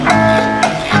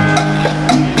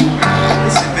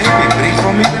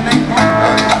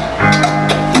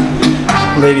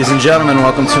Ladies and gentlemen,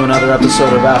 welcome to another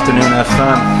episode of Afternoon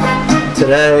FM.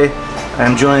 Today, I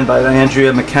am joined by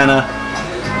Andrea McKenna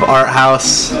of Art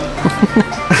House.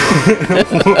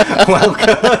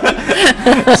 Welcome.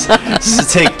 This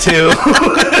is take two.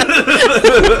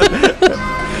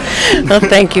 Well,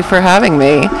 thank you for having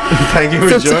me. Thank you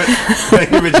for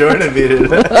joining me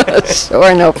today.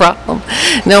 Sure, no problem.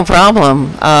 No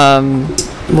problem.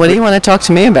 What do you want to talk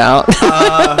to me about?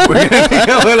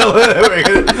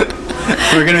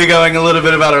 We're going to be going a little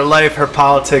bit about her life, her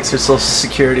politics, her social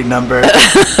security number,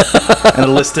 and a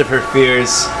list of her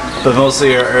fears, but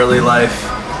mostly her early life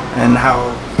and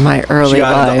how my early she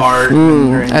got into art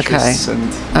and her interests. Okay.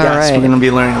 And All yes, right. we're going to be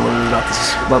learning a little bit about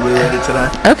this lovely lady today.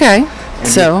 Okay.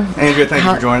 Andrea, thank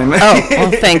you for joining me. Oh,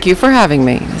 well, thank you for having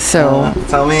me. So,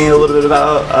 tell me a little bit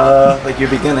about like your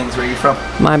beginnings. Where are you from?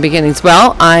 My beginnings.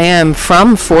 Well, I am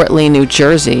from Fort Lee, New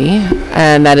Jersey,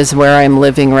 and that is where I'm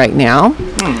living right now.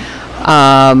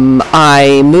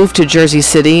 I moved to Jersey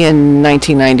City in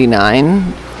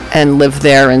 1999 and lived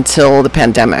there until the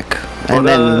pandemic, and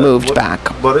then moved back.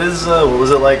 What was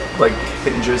it like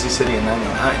hitting Jersey City in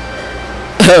 '99?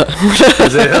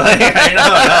 Is it like, I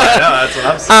know, that's what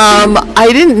I'm saying.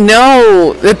 I didn't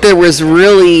know that there was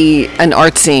really an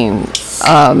art scene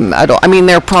at all. I mean,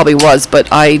 there probably was, but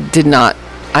I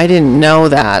didn't know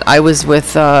that. I was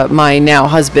with my now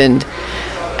husband,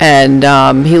 and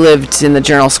he lived in the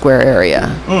Journal Square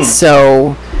area.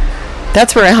 So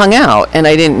that's where I hung out, and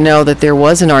I didn't know that there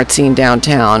was an art scene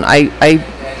downtown. I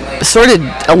sorted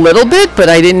a little bit, but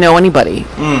I didn't know anybody.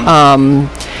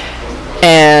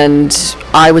 And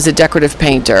I was a decorative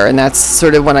painter, and that's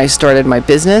sort of when I started my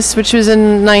business, which was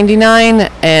in '99.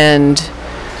 And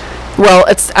well,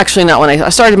 it's actually not when I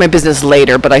started my business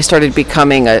later, but I started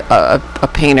becoming a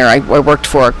painter. I worked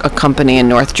for a company in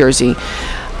North Jersey,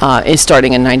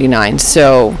 starting in '99.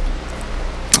 So,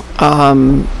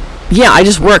 yeah, I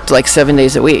just worked like 7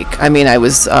 days a week. I mean, I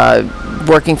was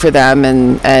working for them,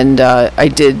 and I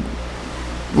did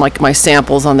like my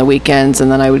samples on the weekends, and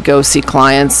then I would go see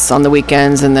clients on the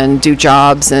weekends, and then do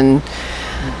jobs. And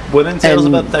what entails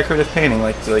about decorative painting?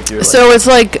 So it's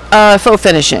like faux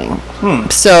finishing.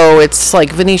 So it's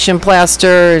like Venetian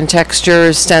plaster and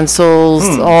textures, stencils,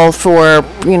 all for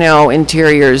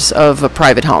interiors of a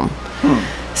private home.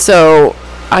 So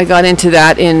I got into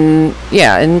that in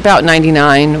about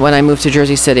 '99 when I moved to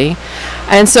Jersey City.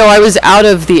 And so I was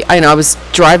I was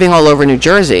driving all over New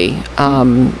Jersey.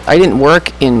 I didn't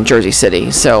work in Jersey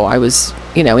City, so I was,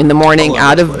 in the morning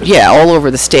all over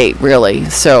the state, really.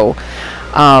 So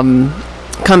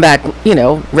come back,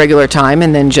 regular time,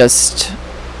 and then just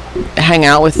hang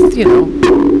out with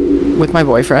with my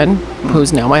boyfriend,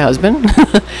 who's now my husband,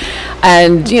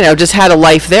 and just had a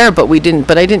life there. But I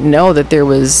didn't know that there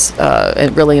was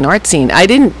really an art scene. I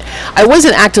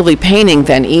wasn't actively painting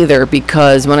then either,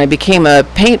 because when I became a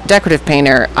decorative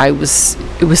painter, it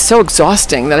was so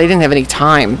exhausting that I didn't have any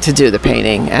time to do the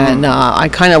painting, and I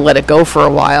kind of let it go for a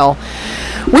while,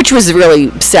 which was really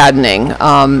saddening.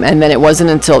 And then it wasn't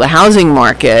until the housing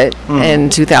market in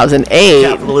 2008,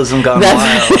 capitalism gone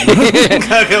wild,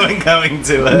 going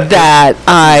to it, that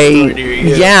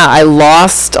I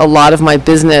lost a lot of my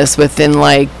business within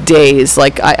like days.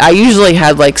 Like I usually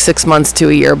had like 6 months to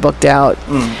a year booked out,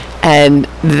 and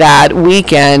that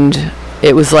weekend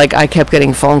it was like I kept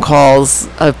getting phone calls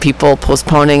of people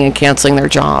postponing and canceling their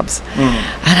jobs,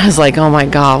 and I was like, oh my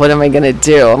God, what am I gonna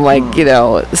do? I'm like,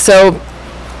 so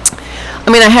I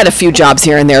mean, I had a few jobs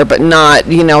here and there, but not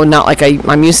like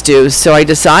I'm used to. So I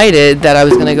decided that I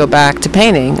was going to go back to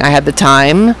painting. I had the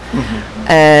time,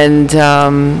 and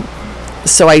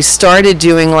so I started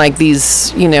doing like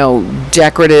these,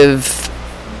 decorative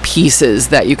pieces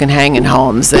that you can hang in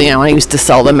homes. I used to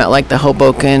sell them at like the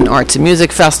Hoboken Arts and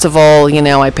Music Festival.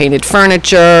 I painted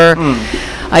furniture.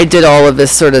 I did all of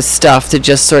this sort of stuff to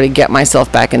just sort of get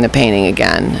myself back into painting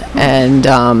again.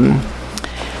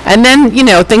 And then,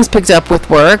 things picked up with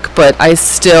work, but I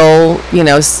still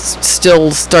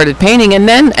started painting. And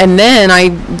then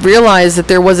I realized that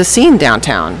there was a scene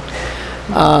downtown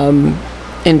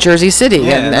in Jersey City.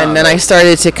 And then I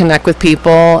started to connect with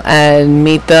people and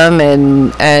meet them.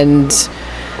 And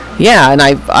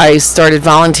I started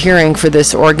volunteering for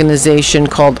this organization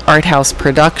called Art House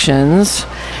Productions.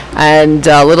 And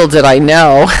little did I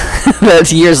know that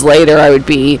years later I would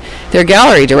be their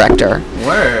gallery director.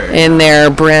 Word. In their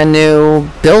brand new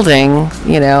building,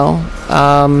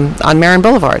 on Marin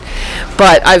Boulevard.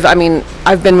 But I've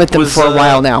been with them for a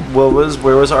while now. Where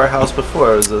was Art House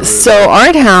before? So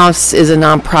Art House is a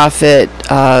nonprofit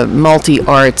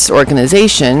multi-arts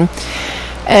organization,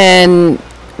 and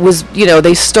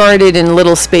they started in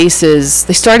little spaces.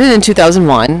 They started in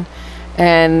 2001.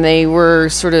 And they were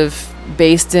sort of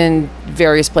based in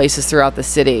various places throughout the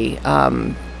city.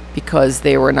 Because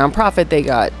they were a nonprofit, they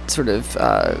got sort of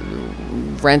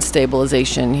rent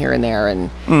stabilization here and there, and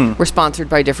were sponsored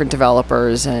by different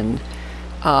developers. And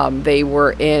they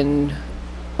were in,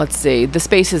 let's see, the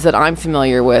spaces that I'm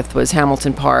familiar with was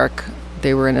Hamilton Park.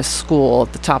 They were in a school,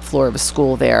 at the top floor of a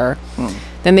school there.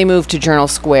 Then they moved to Journal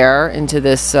Square into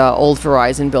this old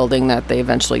Verizon building that they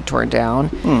eventually tore down.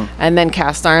 And then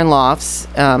Cast Iron Lofts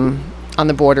on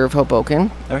the border of Hoboken.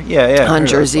 On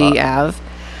Jersey Ave.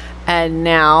 And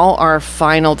now our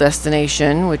final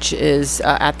destination, which is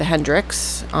at the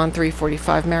Hendricks on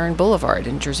 345 Marin Boulevard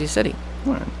in Jersey City.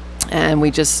 Right. And we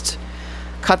just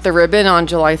cut the ribbon on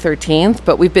July 13th,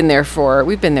 but we've been there for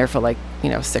like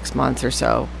 6 months or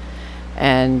so.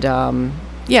 And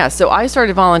so I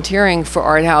started volunteering for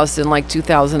Art House in like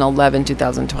 2011,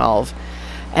 2012,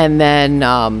 and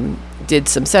then did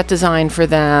some set design for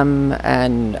them,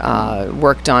 and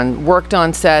worked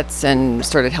on sets, and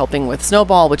started helping with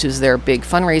Snowball, which is their big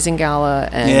fundraising gala.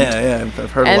 And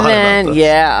I've heard a lot about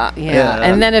this.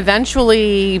 And then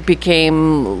eventually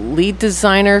became lead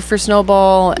designer for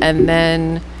Snowball. And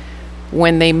then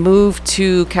when they moved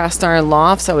to Cast Iron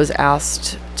Lofts, I was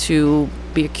asked to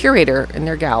be a curator in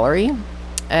their gallery,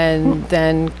 and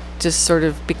then just sort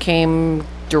of became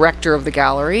director of the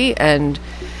gallery. And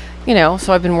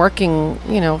so I've been working,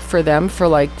 for them for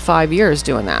like 5 years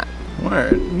doing that.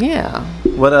 Word. Yeah.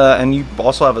 What? And you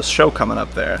also have a show coming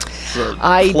up there.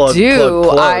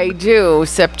 I do.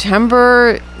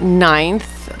 September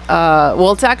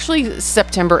 9th. It's actually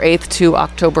September 8th to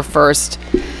October 1st.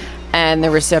 And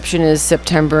the reception is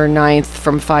September 9th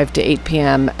from 5 to 8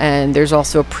 p.m. And there's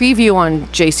also a preview on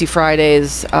JC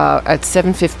Fridays at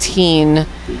 7:15.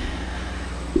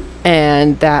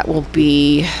 And that will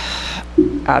be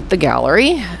at the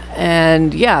gallery.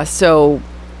 And so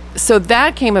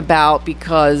that came about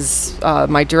because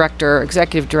my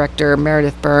executive director,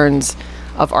 Meredith Burns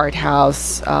of Art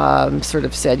House, sort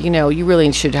of said, you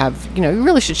really should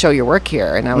show your work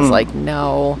here. And I was like,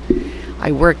 no,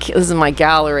 this is my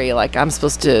gallery. Like, I'm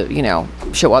supposed to,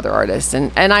 show other artists.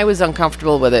 And I was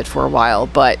uncomfortable with it for a while.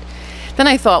 But then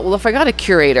I thought, well, if I got a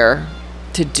curator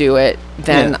to do it,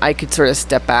 then I could sort of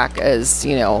step back as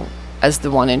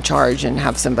the one in charge and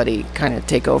have somebody kind of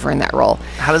take over in that role.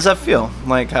 How does that feel?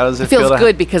 Like, how does it feel? It feels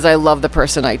good because I love the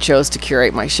person I chose to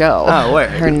curate my show. Oh,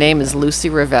 wait. Her name is Lucy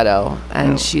Rivetto,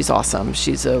 and she's awesome.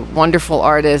 She's a wonderful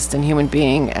artist and human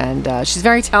being, and she's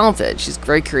very talented. She's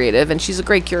very creative, and she's a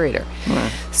great curator.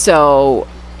 So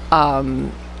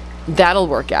that'll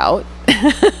work out.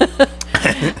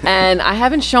 And I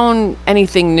haven't shown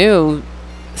anything new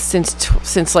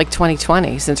since like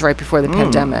 2020, since right before the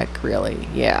pandemic, really.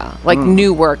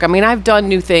 New work. I mean, I've done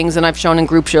new things and I've shown in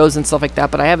group shows and stuff like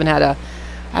that, but I haven't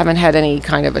had any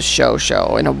kind of a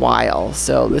show in a while.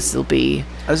 So this will be.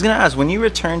 I was gonna ask, when you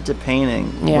returned to painting,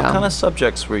 what kind of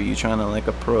subjects were you trying to like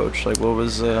approach? Like, what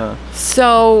was?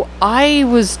 So I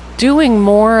was doing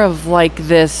more of like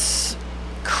this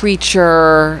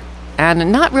creature,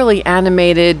 and not really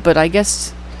animated, but I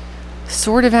guess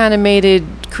sort of animated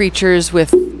creatures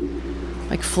with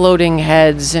like floating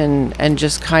heads and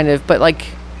just kind of, but like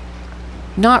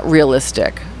not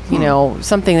realistic,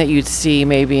 something that you'd see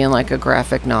maybe in like a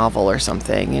graphic novel or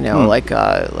something,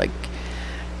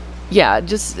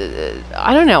 just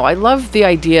I don't know. I love the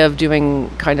idea of doing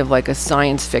kind of like a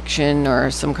science fiction or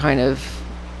some kind of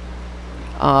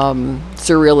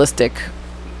surrealistic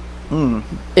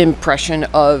impression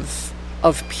of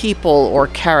people or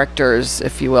characters,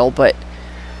 if you will. But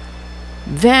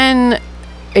then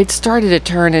it started to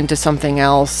turn into something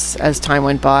else as time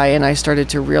went by, and I started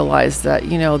to realize that,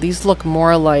 these look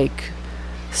more like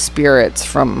spirits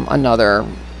from another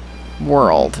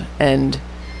world. And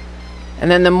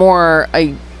then the more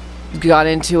I got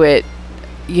into it,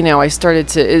 I started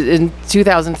to, in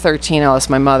 2013, I lost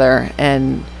my mother,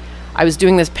 and I was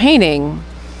doing this painting,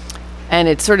 and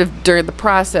it's sort of during the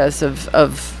process of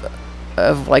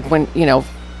like when,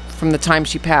 from the time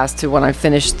she passed to when I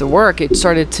finished the work, it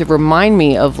started to remind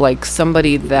me of like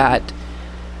somebody that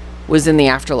was in the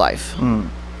afterlife.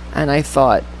 And I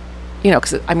thought,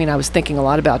 because I was thinking a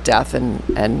lot about death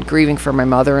and grieving for my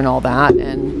mother and all that.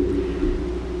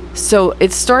 And so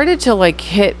it started to like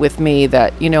hit with me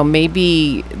that,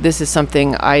 maybe this is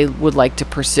something I would like to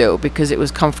pursue because it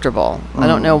was comfortable. I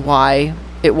don't know why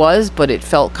it was, but it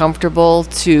felt comfortable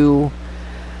to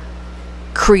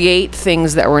create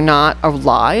things that were not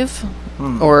alive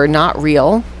or not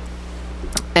real.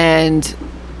 And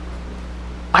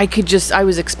I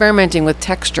was experimenting with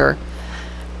texture,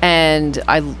 and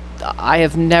I I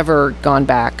have never gone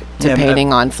back to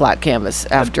painting on flat canvas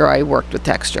after I worked with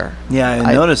texture. Yeah,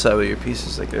 I noticed that with your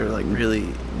pieces. Like they're like really.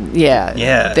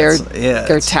 Yeah.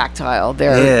 They're tactile.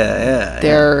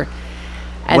 They're.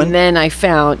 And then I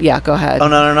found, go ahead. Oh,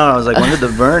 no. I was like, when did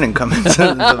the burning come into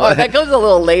that goes a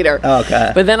little later.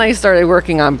 Okay. But then I started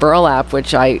working on burlap,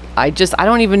 which I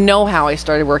don't even know how I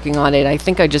started working on it. I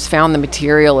think I just found the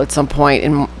material at some point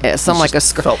in some like a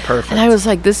skirt. Felt perfect. And I was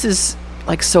like, this is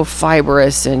like so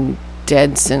fibrous and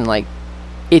dense and like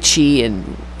itchy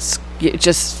and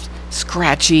just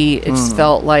scratchy. It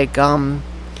felt like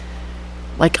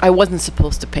I wasn't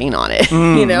supposed to paint on it.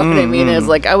 You know what I mean? It's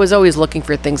like I was always looking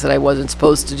for things that I wasn't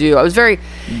supposed to do. I was very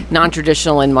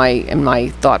non-traditional in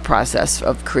my thought process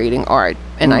of creating art.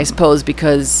 And I suppose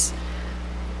because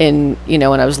when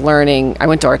I was learning, I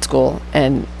went to art school,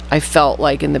 and I felt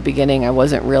like in the beginning I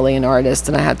wasn't really an artist,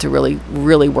 and I had to really,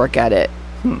 really work at it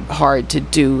hard to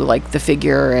do like the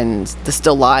figure and the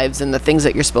still lives and the things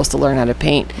that you're supposed to learn how to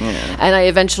paint. And I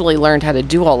eventually learned how to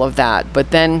do all of that,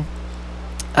 but then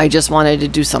I just wanted to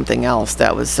do something else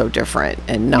that was so different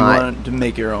and not. You wanted to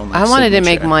make your own. I wanted to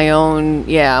make my own.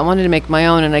 Yeah, I wanted to make my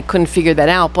own, and I couldn't figure that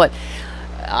out. But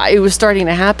it was starting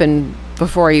to happen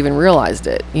before I even realized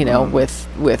it.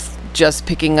 With just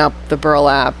picking up the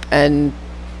burlap and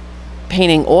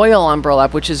painting oil on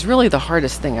burlap, which is really the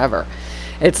hardest thing ever.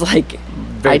 It's like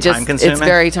time-consuming? It's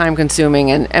very time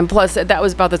consuming, and plus that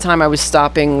was about the time I was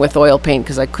stopping with oil paint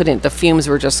because I couldn't. The fumes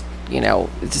were just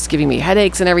just giving me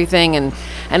headaches and everything, and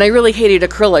I really hated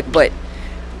acrylic. But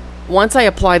once I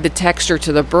applied the texture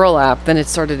to the burlap, then it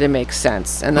started to make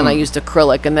sense. And then I used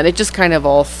acrylic, and then it just kind of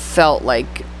all felt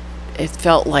like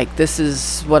this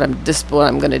is what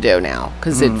I'm going to do now,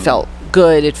 because it felt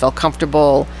good, it felt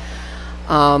comfortable.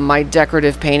 My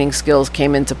decorative painting skills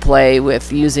came into play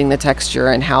with using the texture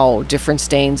and how different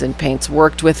stains and paints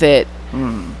worked with it,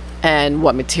 and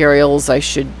what materials I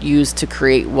should use to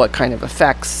create what kind of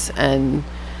effects. And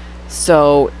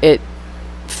so it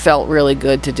felt really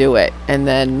good to do it. And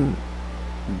then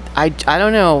I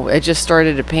don't know, I just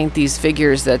started to paint these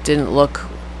figures that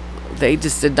they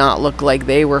just did not look like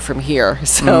they were from here.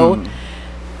 So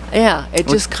it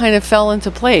just kind of fell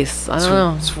into place. I don't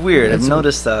know. It's weird. I've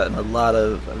noticed that in I've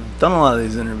done a lot of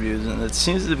these interviews, and it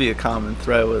seems to be a common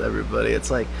thread with everybody. It's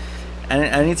like,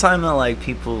 anytime that like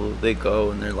people, they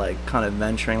go and they're like kind of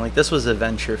venturing, like this was a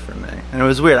venture for me. And it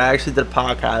was weird. I actually did a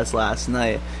podcast last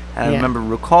night, and I remember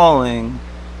recalling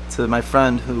to my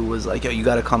friend who was like, yo, you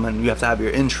got to come in, you have to have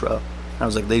your intro. And I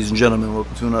was like, ladies and gentlemen,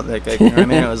 welcome to another, like, you know what I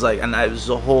mean? It was like, and it was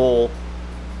a whole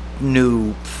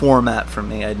new format for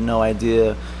me. I had no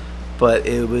idea. But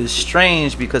it was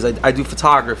strange because I do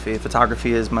photography.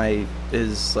 Photography is my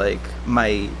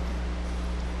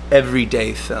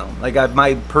everyday film. Like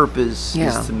my purpose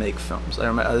is to make films. I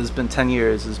remember it's been 10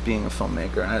 years as being a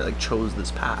filmmaker, and I like chose this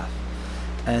path.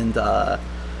 And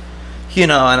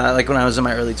and I like when I was in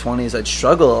my early 20s, I'd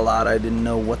struggle a lot. I didn't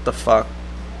know what the fuck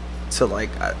to like.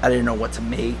 I didn't know what to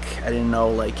make. I didn't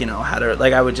know how to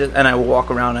like. I would walk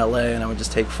around LA and I would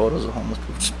just take photos of homeless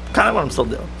people. Which is kind of what I'm still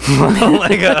doing.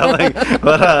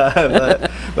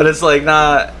 But it's like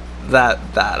not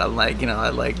that. I'm like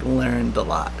I like learned a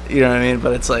lot. You know what I mean?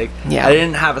 But it's like I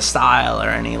didn't have a style or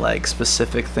any like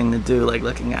specific thing to do. Like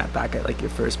looking back at like your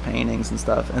first paintings and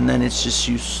stuff, and then it's just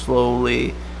you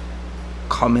slowly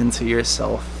come into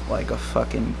yourself like a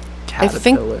fucking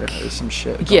caterpillar or some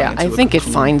shit. I think it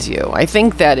finds you. I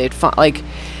think that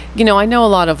I know a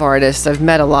lot of artists. I've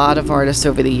met a lot of artists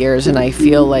over the years, and I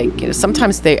feel like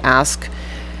sometimes they ask,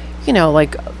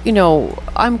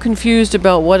 I'm confused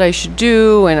about what I should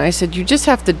do, and I said, you just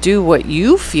have to do what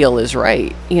you feel is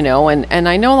right, and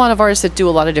I know a lot of artists that do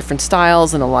a lot of different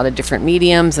styles and a lot of different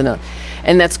mediums, and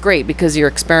that's great because you're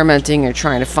experimenting, you're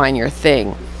trying to find your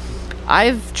thing.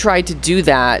 I've tried to do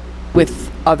that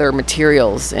with other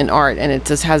materials in art, and it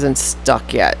just hasn't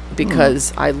stuck yet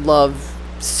because I love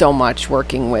so much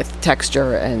working with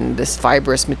texture and this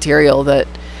fibrous material that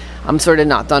I'm sort of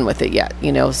not done with it yet,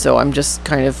 so I'm just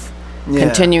kind of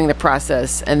continuing the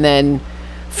process and then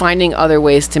finding other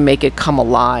ways to make it come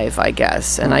alive, I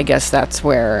guess. And I guess that's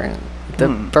where the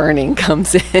burning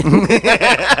comes in.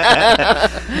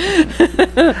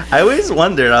 I always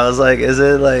wondered, I was like, is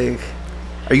it like,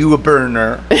 are you a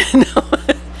burner?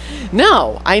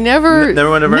 No, I never.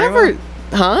 Never went to Burning Man?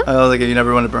 Huh? I was like, have you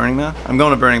never went to Burning Man? I'm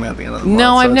going to Burning Man at the end of the month.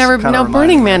 No, I've never. No,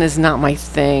 Burning Man is not my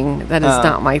thing. That is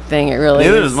not my thing. It really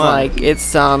is. Like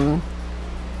it's I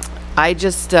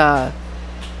just no,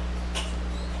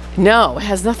 it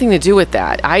has nothing to do with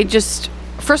that. I just,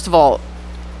 first of all,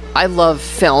 I love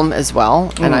film as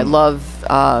well, and I love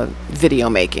video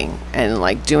making and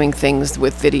like doing things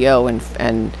with video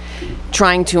and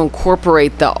trying to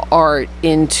incorporate the art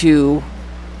into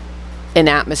an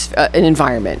atmosphere, an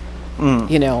environment.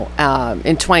 You know,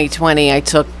 in 2020, I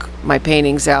took my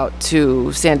paintings out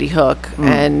to Sandy Hook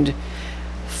and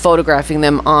photographing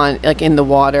them on like in the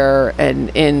water and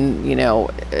in, you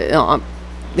know,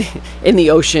 in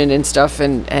the ocean and stuff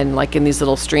and like in these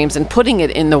little streams and putting it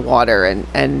in the water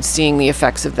and seeing the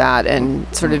effects of that and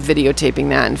sort of videotaping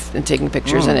that and taking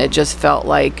pictures. And it just felt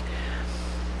like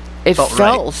it felt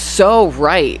right. So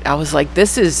right. I was like,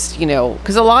 this is, you know,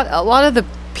 because a lot of the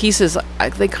pieces,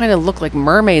 they kind of look like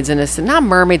mermaids in a sense. Not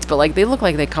mermaids, but like they look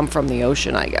like they come from the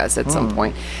ocean, I guess, at some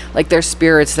point. Like they're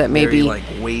spirits that maybe very, like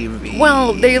wavy.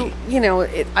 Well, they, you know,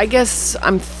 I guess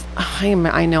I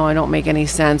know I don't make any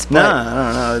sense, but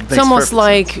no, it's almost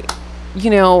like, you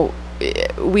know,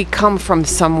 we come from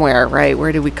somewhere, right?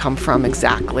 Where do we come from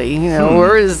exactly? You know,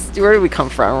 where do we come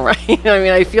from, right? I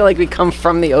mean, I feel like we come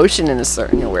from the ocean in a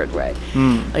certain weird way.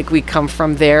 Like we come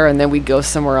from there and then we go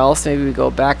somewhere else. Maybe we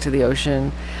go back to the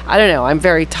ocean. I don't know. I'm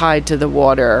very tied to the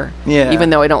water. Yeah.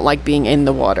 Even though I don't like being in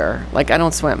the water. Like I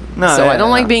don't swim. So I don't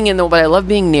like being in but I love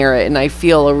being near it and I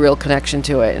feel a real connection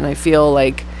to it. And I feel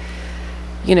like,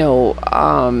 you know,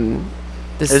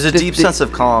 there's a deep sense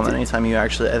of calm anytime you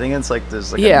actually, I think it's like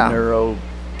there's like a neuro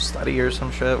study or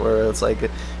some shit where it's like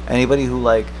anybody who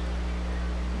like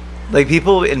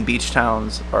people in beach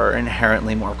towns are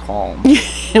inherently more calm.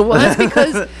 Well,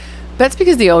 that's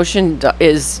because the ocean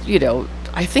is, you know,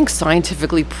 I think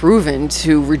scientifically proven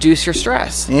to reduce your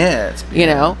stress. Yeah. It's you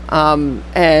know,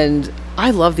 and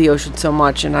I love the ocean so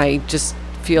much and I just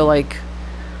feel like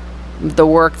the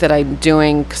work that I'm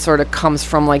doing sort of comes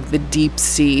from like the deep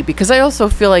sea because I also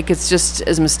feel like it's just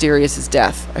as mysterious as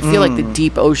death. I feel like the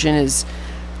deep ocean is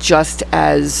just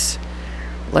as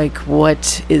like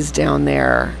what is down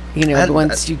there, you know,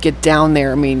 once you get down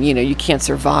there, I mean, you know, you can't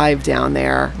survive down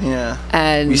there. Yeah.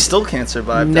 And you still can't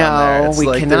survive down there. No, we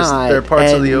like cannot. There are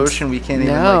parts of the ocean we can't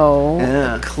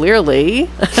even clearly.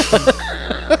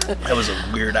 That was a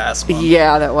weird ass one.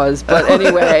 Yeah, that was. But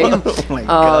anyway, oh my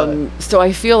God. So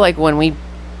I feel like when we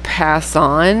pass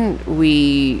on,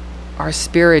 our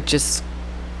spirit just,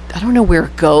 I don't know where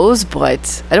it goes,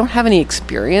 but I don't have any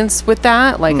experience with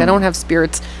that. Like I don't have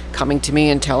spirits coming to me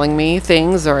and telling me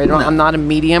things, or I'm not a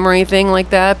medium or anything like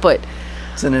that. But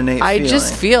it's an innate feeling.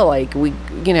 Just feel like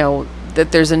you know,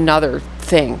 that there's another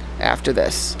thing after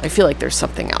this. I feel like there's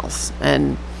something else,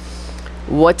 and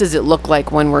what does it look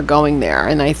like when we're going there?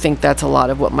 And I think that's a lot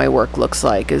of what my work looks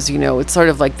like is, you know, it's sort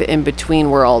of like the in-between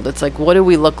world. It's like, what do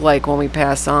we look like when we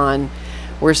pass on?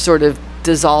 We're sort of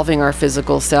dissolving our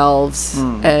physical selves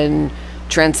and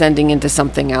transcending into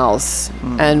something else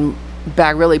and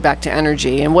back to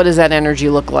energy. And what does that energy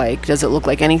look like? Does it look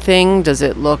like anything? Does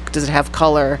it have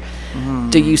color?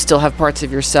 Do you still have parts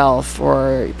of yourself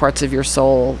or parts of your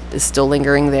soul is still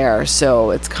lingering there?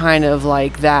 So it's kind of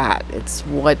like that. It's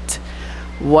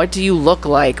what do you look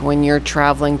like when you're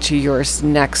traveling to your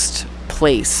next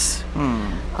place?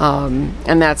 And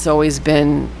that's always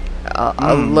been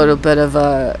a little bit of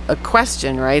a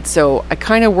question, right? So I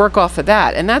kind of work off of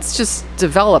that, and that's just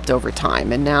developed over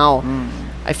time. And now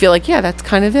I feel like, yeah, that's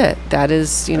kind of it. That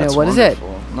is, you know, what is it?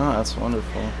 No, that's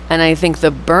wonderful. And I think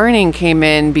the burning came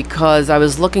in because I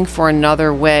was looking for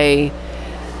another way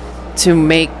to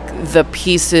make the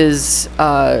pieces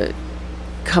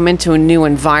come into a new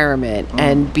environment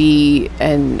and be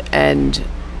and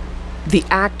the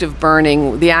act of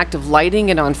burning, the act of lighting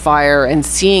it on fire and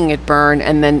seeing it burn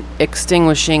and then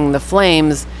extinguishing the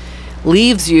flames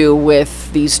leaves you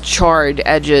with these charred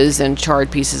edges and charred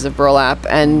pieces of burlap,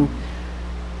 and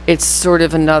it's sort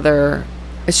of it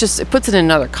puts it in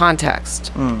another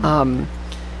context. You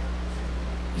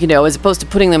know, as opposed to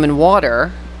putting them in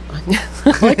water. I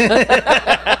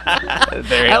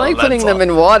like putting them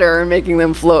in water and making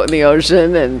them float in the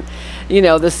ocean, and you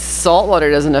know, the salt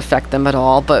water doesn't affect them at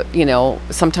all, but you know,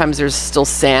 sometimes there's still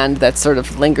sand that sort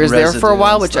of lingers there for a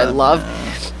while, which I love.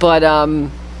 Yeah. But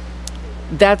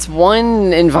that's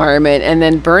one environment, and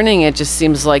then burning it just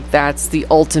seems like that's the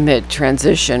ultimate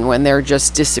transition when they're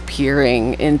just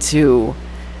disappearing into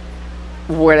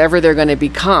whatever they're going to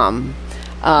become.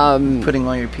 Putting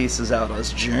all your pieces out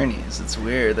as journeys. It's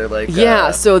weird. They're like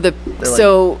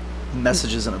like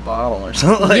messages in a bottle or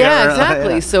something. Like yeah,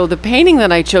 exactly. Yeah. So the painting that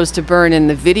I chose to burn in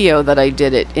the video that I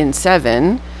did it in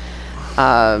 7.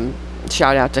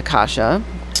 Shout out to Kasha.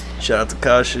 Shout out to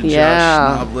Kasha, Josh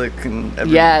Knoblich, and everyone.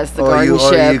 Yes, the garden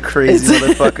ship. Oh, you crazy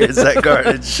motherfuckers! That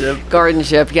garden ship. Garden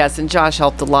ship, yes, and Josh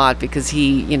helped a lot because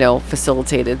he, you know,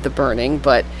 facilitated the burning.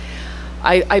 But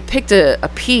I picked a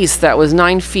piece that was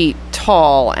 9 feet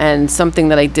tall and something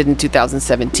that I did in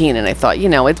 2017, and I thought,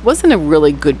 it wasn't a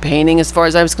really good painting as far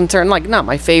as I was concerned, like not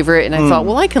my favorite, and I thought,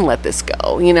 well, I can let this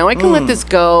go, I can let this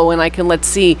go, and I can let's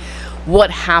see what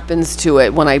happens to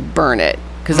it when I burn it,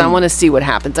 because I want to see what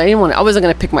happens. I wasn't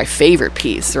going to pick my favorite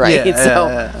piece, right?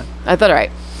 I thought, all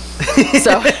right.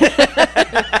 So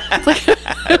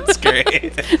that's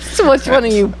great. So which one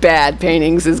of you bad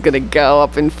paintings is gonna go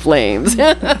up in flames? So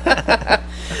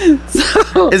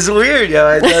it's weird,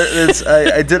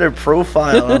 I did a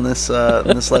profile on this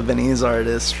Lebanese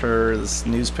artist for this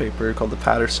newspaper called the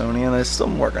Pattersonian. I still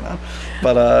am working on,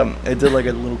 but I did like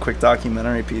a little quick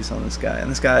documentary piece on this guy.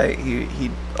 And this guy, he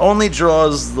only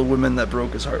draws the women that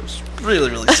broke his heart. It was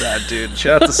really, really sad, dude.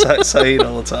 Shout out to Saeed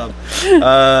all the time.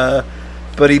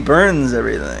 But he burns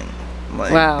everything.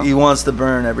 Like, wow. He wants to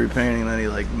burn every painting that he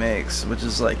makes, which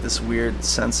is like this weird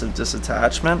sense of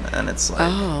disattachment, and it's like,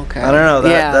 oh, okay. I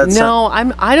don't know.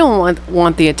 I don't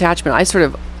want the attachment. I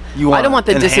don't want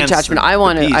the disattachment.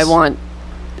 I want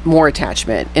more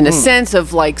attachment in a sense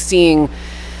of like seeing,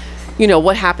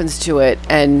 what happens to it.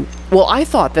 And I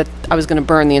thought that I was going to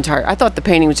burn I thought the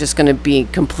painting was just going to be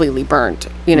completely burnt,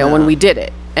 when we did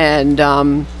it,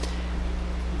 and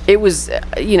it was,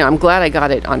 I'm glad I got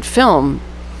it on film,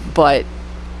 but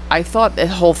I thought the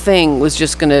whole thing was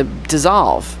just going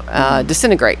to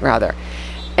disintegrate rather.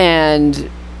 And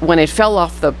when it fell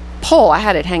off the pole, I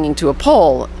had it hanging to a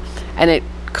pole, and it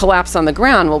collapsed on the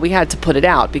ground. Well, we had to put it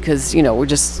out because, we're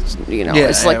just,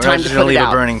 it's like time to put it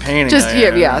out. A burning painting.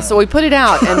 So we put it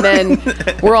out, and then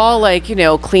we're all like,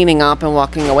 cleaning up and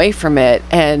walking away from it.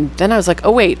 And then I was like,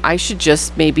 oh wait, I should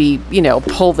just maybe,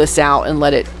 pull this out and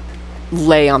let it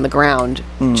lay on the ground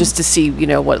just to see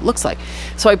what it looks like.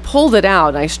 So I pulled it out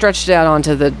and I stretched it out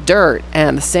onto the dirt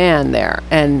and the sand there,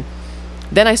 and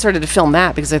then I started to film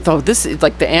that because I thought this is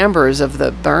like the embers of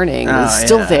the burning was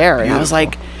still there. Beautiful. And I was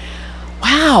like,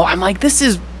 wow, I'm like, this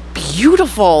is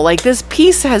beautiful, like this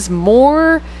piece has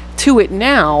more to it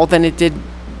now than it did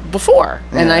before.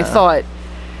 And I thought,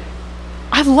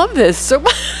 I love this so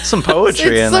much. Some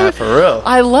poetry in that, for real.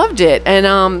 I loved it.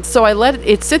 And so I let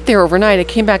it sit there overnight. I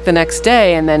came back the next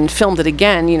day and then filmed it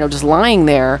again, just lying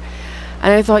there.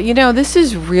 And I thought, this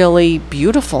is really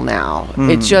beautiful now.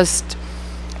 It just,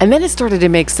 and then it started to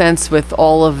make sense with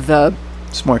all of the...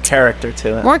 It's more character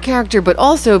to it. More character, but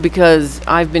also because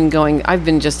I've been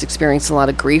just experiencing a lot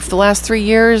of grief the last 3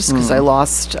 years because I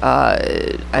lost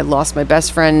my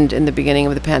best friend in the beginning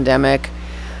of the pandemic.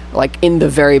 Like in the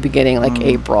very beginning, like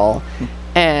April,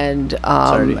 and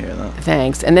sorry to hear that.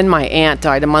 Thanks. And then my aunt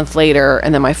died a month later,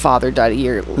 and then my father died a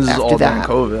year after that. This is all during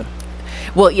COVID.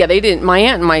 Well, yeah, they didn't. My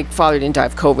aunt and my father didn't die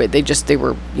of COVID. They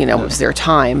were, it was their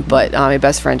time. But my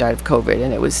best friend died of COVID,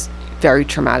 and it was very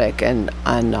traumatic. And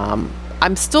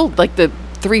I'm still like the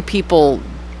 3 people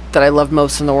that I love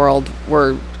most in the world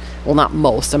were. Well, not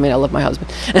most. I mean, I love my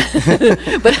husband,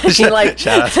 but shout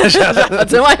out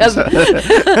to my husband.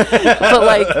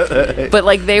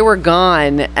 but they were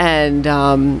gone, and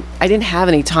I didn't have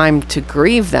any time to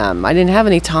grieve them. I didn't have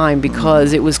any time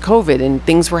because it was COVID and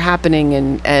things were happening,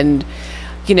 and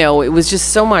it was just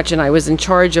so much, and I was in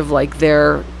charge of like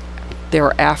their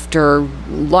after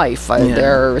life,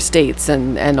 their estates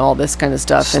and all this kind of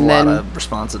stuff. Just and a then lot of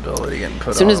responsibility getting put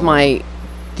on. As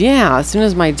soon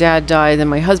as my dad died, then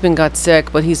my husband got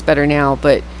sick, but he's better now.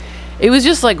 But it was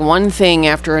just like one thing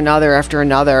after another,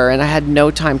 and I had no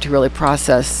time to really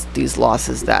process these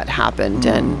losses that happened.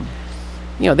 And,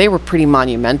 they were pretty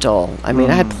monumental. I mean,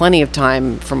 I had plenty of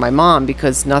time for my mom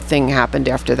because nothing happened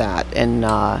after that. And,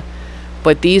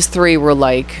 but these 3 were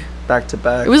like... Back to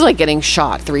back. It was like getting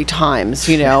shot 3 times,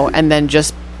 and then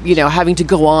just... having to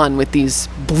go on with these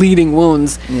bleeding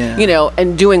wounds, and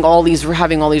having all these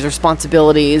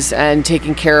responsibilities and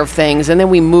taking care of things. And then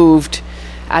we moved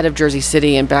out of Jersey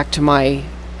City and back to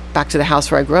the house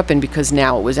where I grew up in because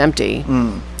now it was empty.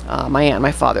 My aunt and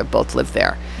my father both lived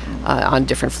there on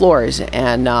different floors.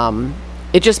 And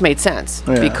it just made sense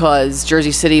because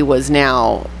Jersey City was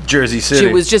now... Jersey City.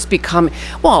 It was just becoming...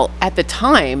 Well, at the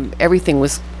time, everything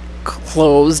was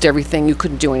closed. Everything, you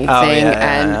couldn't do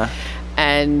anything.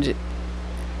 And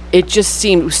it just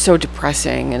seemed so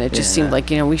depressing, and it just seemed like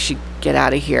we should get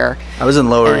out of here. I was in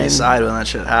Lower East Side when that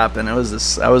shit happened. I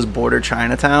was border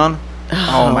Chinatown,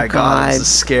 Oh my God, it was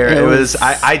scary. It was.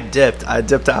 I dipped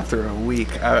after a week.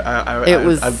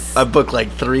 I booked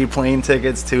like 3 plane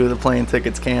tickets. 2 of the plane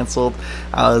tickets canceled.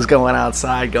 I was going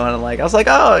outside, I was like,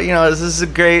 oh, this is a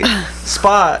great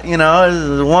spot. This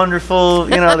is wonderful.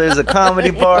 There's a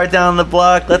comedy bar down the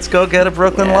block. Let's go get a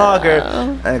Brooklyn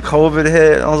Lager. And COVID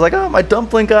hit. I was like, oh, my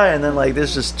dumpling guy. And then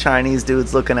there's just Chinese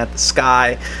dudes looking at the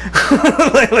sky. I'm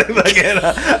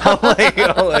like,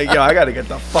 yo, I gotta get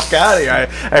the fuck out of here.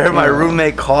 I heard my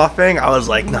roommate coughing. I was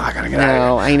like, no, I gotta get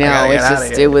out of here. I know.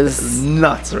 It was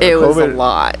nuts. It was a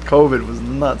lot. COVID was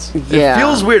nuts. Yeah. It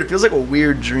feels weird. It feels like a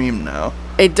weird dream now.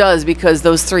 It does, because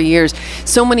those 3 years,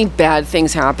 so many bad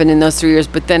things happened in those 3 years,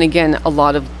 but then again, a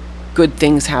lot of good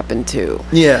things happened too.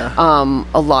 Yeah.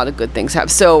 A lot of good things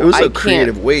happened. So it was a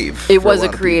creative wave. It was a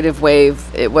creative wave.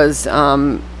 It was,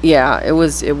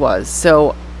 it was.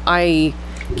 So I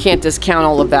can't discount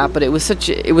all of that, but it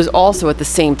was also at the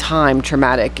same time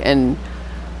traumatic and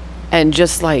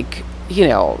just going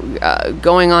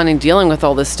on and dealing with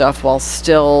all this stuff while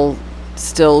still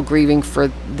grieving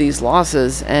for these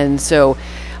losses. And so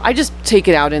I just take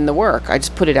it out in the work. I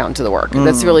just put it out into the work.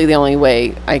 That's really the only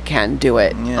way I can do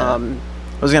it. Yeah.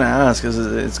 I was going to ask,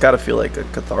 it's got to feel like a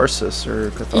catharsis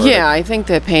or cathartic. Yeah, I think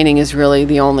that painting is really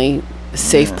the only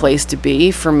safe place to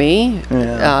be for me.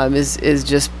 Yeah. Is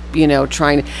just,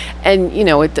 trying to, and,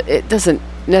 it doesn't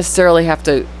necessarily have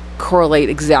to correlate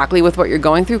exactly with what you're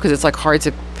going through, because it's hard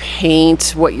to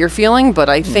paint what you're feeling, but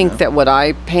I think that what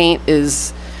I paint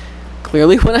is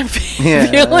clearly what I'm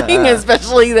feeling,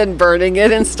 especially then burning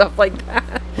it and stuff like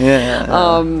that.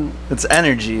 It's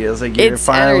energy. It's like you're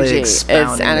finally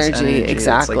expounding. It's energy.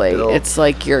 Exactly. It's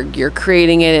like you're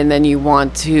creating it, and then you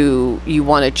want to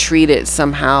treat it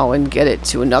somehow and get it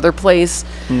to another place.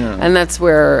 And that's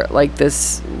where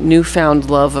this newfound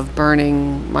love of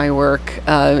burning my work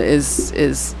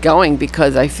is going,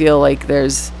 because I feel like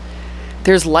there's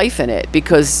life in it,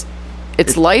 because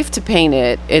it's life to paint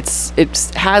it. It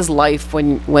has life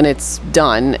when it's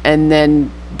done, and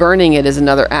then burning it is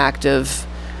another act of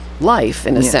life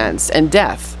in a sense, and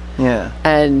death. Yeah.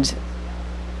 And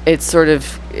it's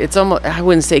almost, I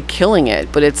wouldn't say killing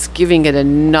it, but it's giving it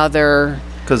another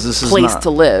place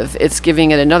to live. It's giving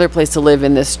it another place to live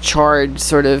in this charred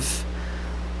sort of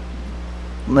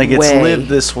it's lived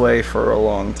this way for a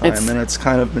long time, and it's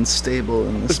kind of been stable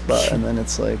in this spot, and then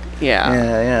it's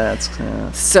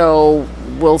so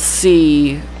we'll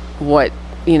see what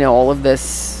all of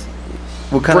this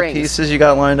what kind brings. Of pieces you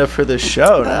got lined up for this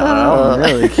show now? I'm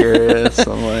really curious.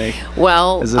 I'm like,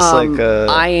 well, is this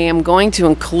I am going to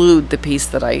include the piece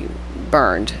that I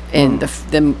burned in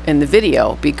the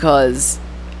video, because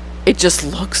it just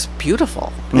looks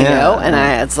beautiful, you know? And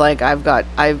I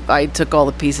took all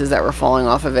the pieces that were falling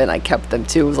off of it, and I kept them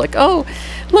too. It was like, oh,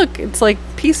 look, it's like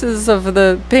pieces of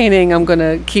the painting. I'm going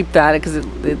to keep that because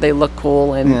they look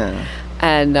cool. And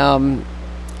I'm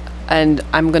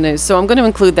going to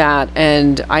include that.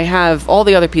 And I have, all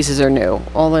the other pieces are new.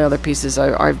 All the other pieces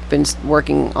I've been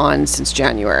working on since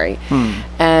January.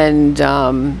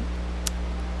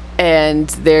 And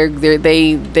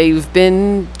they've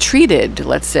been treated,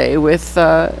 let's say, with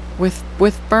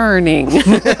burning.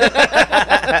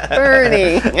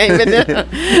 Burning.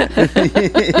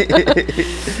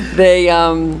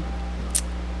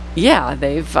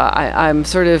 I'm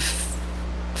sort of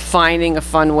finding a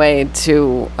fun way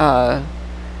to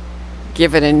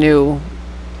give it a new,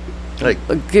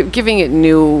 giving it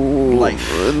new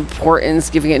life,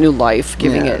 importance, giving it new life,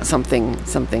 giving it something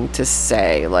to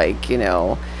say,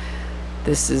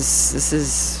 This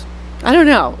is I don't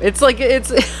know. It's I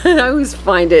always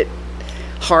find it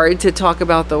hard to talk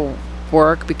about the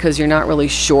work, because you're not really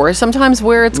sure sometimes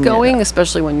where it's going,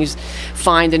 especially when you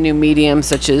find a new medium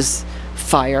such as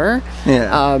fire.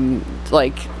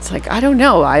 I don't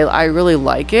know. I really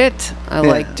like it. I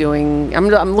like doing.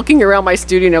 I'm looking around my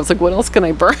studio and I was like, what else can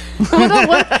I burn?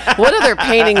 what other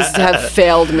paintings have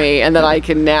failed me, and that I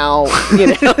can now,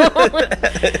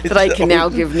 that I can now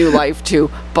give new life to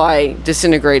by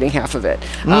disintegrating half of it.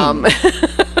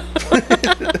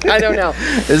 I don't know.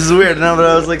 This is weird. No, but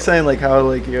I was saying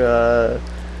how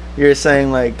you're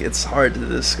saying it's hard to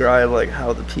describe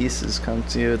how the pieces come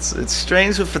to you. It's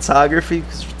strange with photography,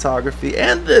 because photography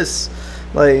and this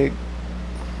the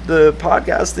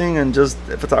podcasting and just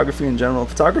photography in general.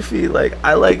 Photography,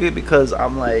 I like it because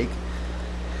I'm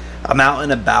out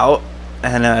and about,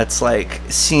 and it's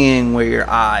seeing where your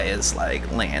eye is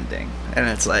landing, and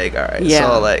it's all right.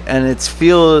 So and it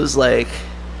feels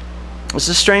it's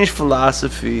a strange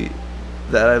philosophy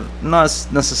that I've not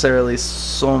necessarily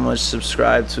so much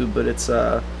subscribed to, but it's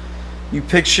you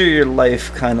picture your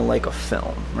life kind of like a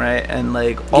film, right? And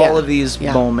like all of these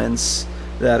moments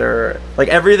that are like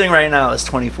everything right now is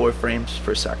 24 frames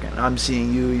per second. I'm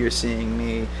seeing you, you're seeing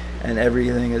me, and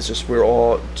everything is just, we're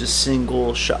all just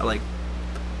single shot, like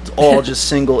all just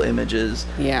single images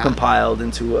compiled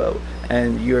into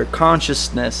and your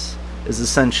consciousness is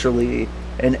essentially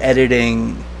an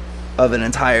editing of an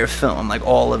entire film, like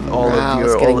all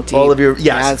of your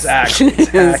yes. Exactly.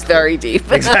 It's very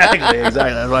deep. exactly that's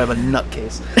why I'm a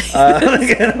nutcase.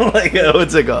 Like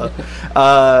what's it called?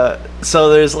 So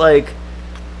there's like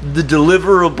the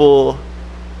deliverable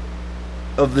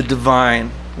of the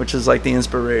divine, which is like the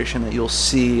inspiration that you'll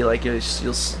see, like you'll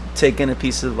take in a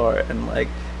piece of art and like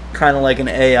kind of like an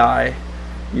AI,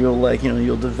 you'll like,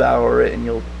 you'll devour it and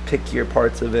you'll pick your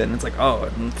parts of it, and it's like, oh,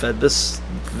 and fed this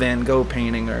Van Gogh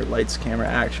painting or lights, camera,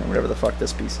 action, whatever the fuck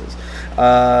this piece is,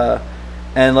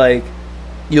 and like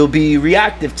you'll be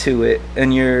reactive to it,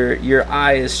 and your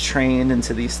eye is trained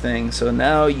into these things, so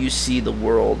now you see the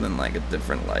world in like a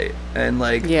different light. And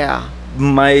like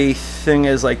my thing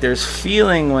is like there's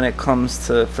feeling when it comes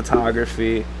to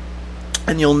photography,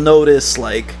 and you'll notice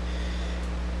like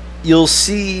you'll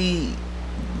see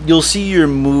your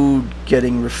mood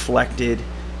getting reflected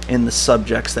in the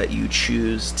subjects that you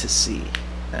choose to see,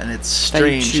 and it's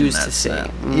strange in that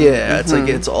sense. It's like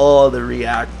it's all the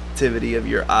reactivity of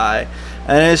your eye.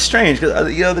 And it's strange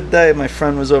because the other day my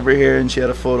friend was over here and she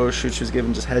had a photo shoot. She was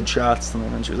giving just headshots to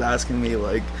them, and she was asking me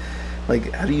like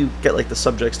how do you get like the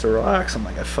subjects to relax? I'm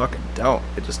like, I fucking don't.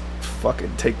 I just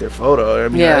fucking take their photo. I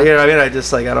mean, I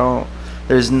just like, I don't.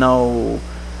 There's no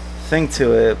thing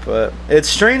to it. But it's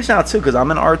strange now too because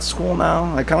I'm in art school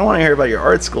now. I kind of want to hear about your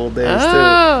art school days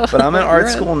too. But I'm in art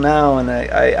school now, and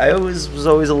I was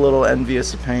always a little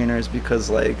envious of painters because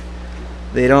like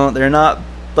they're not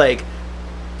like.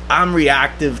 I'm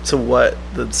reactive to what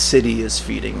the city is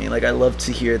feeding me. Like I love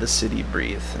to hear the city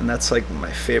breathe, and that's like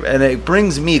my favorite. And it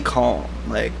brings me calm.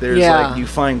 Like there's like you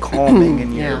find calming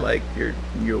in your like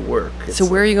your work. So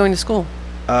where are you going to school?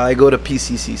 I go to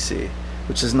PCCC,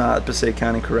 which is not Passaic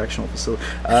County Correctional Facility.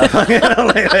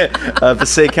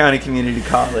 Passaic County Community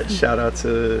College. Shout out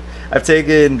to. I've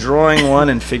taken drawing 1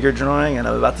 and figure drawing, and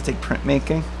I'm about to take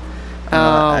printmaking.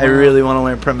 I really want to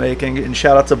learn printmaking, and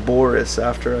shout out to Boris.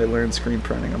 After I learn screen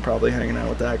printing, I'm probably hanging out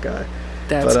with that guy.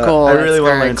 That's cool. I really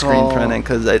want to learn screen printing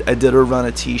because I did a run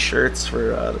of T-shirts for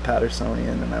the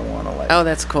Pattersonian, and I want to like. Oh,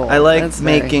 that's cool. I like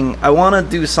making. I want to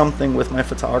do something with my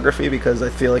photography because I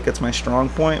feel like it's my strong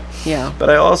point. Yeah. But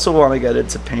I also want to get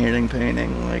into painting.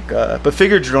 Like, but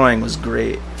figure drawing was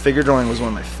great. Figure drawing was one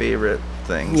of my favorite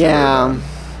things. Yeah.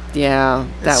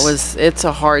 It's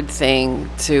a hard thing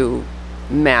to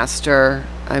master.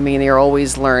 I mean, you're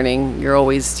always learning. You're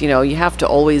always, you have to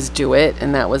always do it.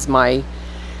 And that was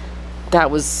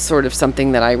sort of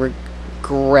something that I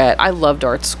regret. I loved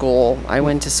art school. I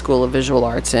went to School of Visual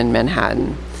Arts in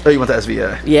Manhattan. Oh, you went to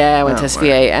SVA? Yeah, I went to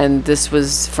SVA, and this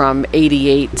was from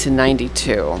 88 to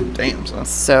 92. Damn, son.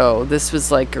 So this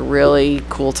was like a really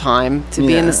cool time to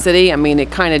be in the city. I mean, it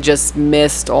kind of just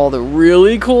missed all the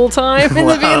really cool time to be in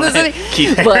the city.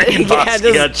 But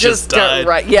just died.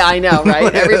 Right. Yeah, I know,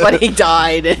 right? Everybody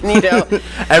died, and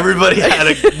everybody had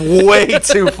a way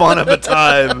too fun of a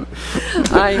time.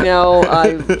 I know,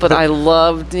 but I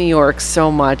loved New York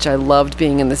so much. I loved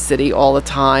being in the city all the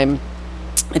time.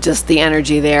 Just the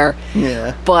energy there.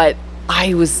 Yeah. But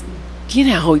I was,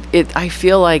 I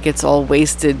feel like it's all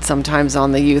wasted sometimes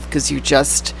on the youth because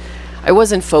I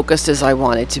wasn't focused as I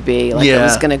wanted to be. Like I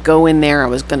was going to go in there, I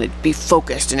was going to be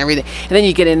focused and everything. And then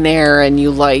you get in there and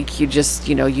you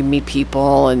meet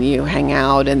people and you hang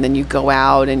out, and then you go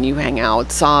out and you hang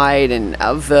outside and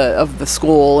of the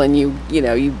school, and you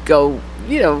go,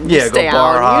 stay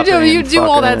out. You do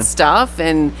all that stuff,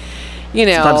 and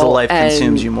sometimes the life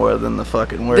consumes you more than the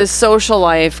fucking work. The social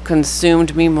life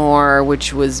consumed me more,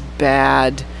 which was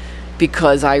bad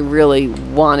because I really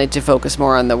wanted to focus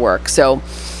more on the work. So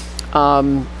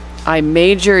I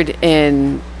majored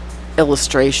in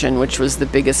illustration, which was the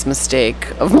biggest mistake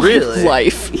of my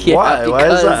life. Yeah, Why? Why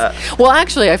is that? Well,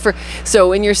 actually,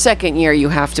 so in your second year you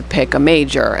have to pick a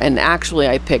major, and actually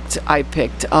I picked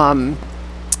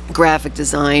graphic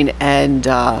design and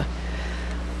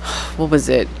what was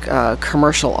it?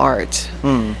 Commercial art.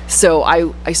 So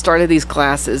I started these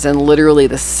classes, and literally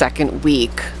the second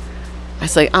week, I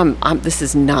was like, this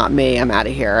is not me. I'm out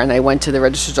of here. And I went to the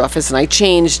registrar's office and I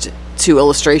changed to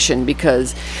illustration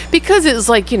because it was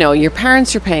like, your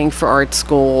parents are paying for art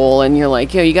school, and you're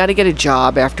like, you got to get a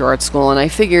job after art school. And I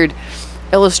figured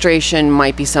illustration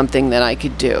might be something that I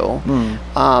could do.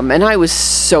 And I was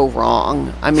so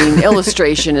wrong. I mean,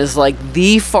 illustration is like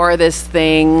the farthest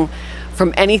thing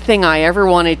from anything I ever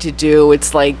wanted to do.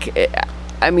 It's like,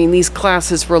 I mean, these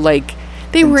classes were like,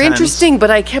 they were interesting, but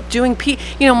I kept doing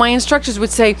my instructors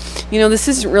would say, this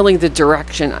isn't really the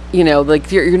direction,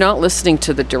 like you're not listening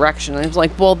to the direction. And I was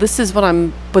like, well, this is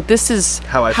this is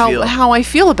how I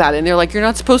feel about it. And they're like, you're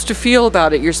not supposed to feel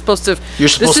about it. You're supposed to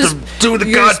do the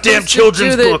goddamn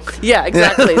children's book. Yeah,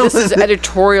 exactly. This is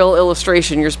editorial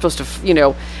illustration. You're supposed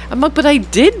to, I'm like, but I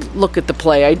did look at the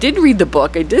play. I did read the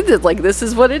book. I did it. Like, this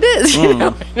is what it is.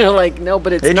 Like, no,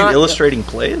 but it's not. Are you illustrating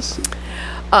plays?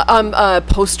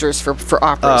 Posters for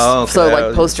operas. Oh, okay. So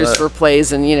like posters for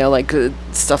plays and like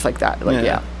stuff like that. Like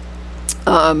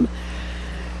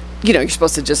you're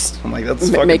supposed to just. I'm like, that's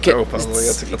fucking dope. Probably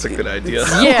that's a good idea.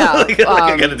 Yeah,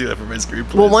 I gotta do that for my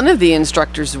screenplays. Well, one of the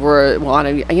instructors were. Well, I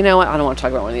don't want to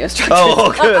talk about one of the instructors.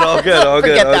 Oh, all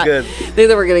good.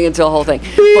 They were getting into a whole thing,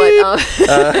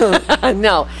 but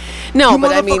no. No,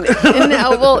 but I mean,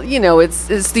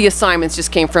 it's the assignments just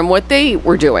came from what they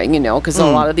were doing, because a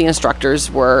lot of the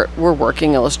instructors were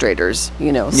working illustrators,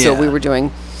 so we were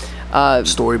doing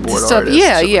storyboard stuff. artists.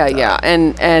 Yeah.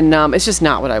 And it's just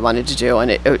not what I wanted to do.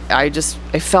 And I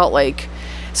felt like,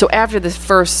 so after the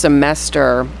first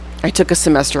semester, I took a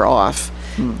semester off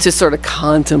to sort of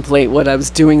contemplate what I was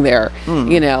doing there,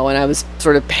 and I was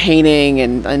sort of painting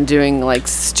and doing like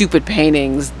stupid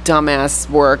paintings, dumbass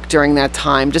work during that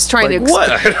time, just trying to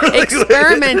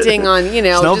experimenting on,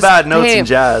 There's no bad notes in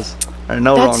jazz. Or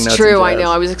no wrong notes. That's true. In I jazz.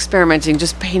 know. I was experimenting,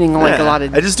 just painting like a lot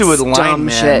of. I just do it line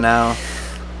man shit. now.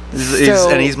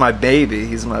 He's my baby.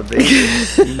 He's my baby.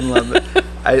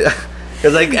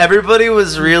 Because like everybody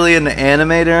was really into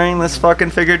anime during this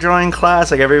fucking figure drawing class.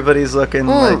 Like everybody's looking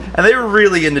like, and they were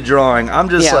really into drawing. I'm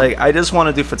just like, I just want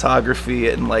to do photography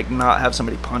and like not have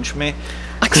somebody punch me.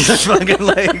 Fucking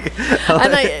like,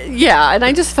 and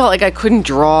I just felt like I couldn't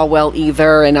draw well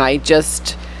either. And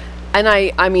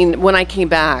I mean, when I came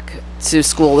back to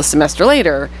school the semester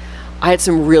later, I had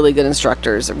some really good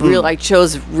instructors. I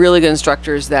chose really good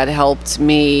instructors that helped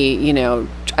me.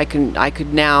 I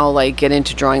could now like get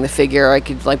into drawing the figure. I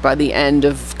could like by the end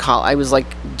of college, I was like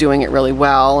doing it really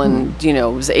well, and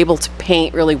was able to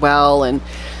paint really well, and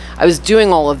I was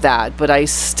doing all of that. But I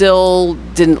still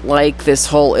didn't like this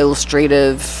whole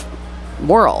illustrative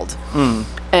world.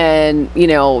 And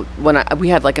when we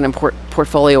had like an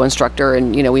portfolio instructor,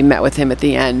 and we met with him at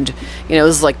the end.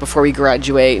 This is like before we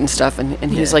graduate and stuff,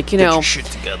 and he's like, get your shit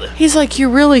together. He's like, you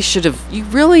really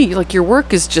like your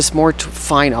work is just more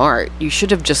fine art. You should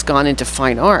have just gone into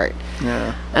fine art.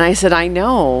 Yeah. And I said, I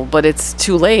know, but it's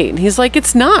too late. And he's like,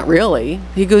 it's not really.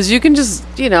 He goes, you can just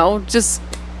just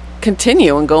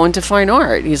continue and go into fine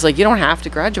art. He's like, you don't have to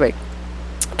graduate.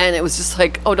 And it was just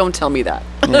like, oh, don't tell me that.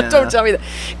 Yeah. Don't tell me that.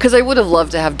 Because I would have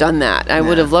loved to have done that. I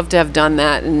would have loved to have done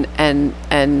that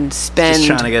and spend... Just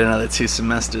trying to get another 2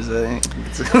 semesters, I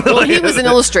think. Well, he was an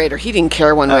illustrator. He didn't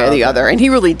care one way or the other. And he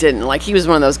really didn't. Like, he was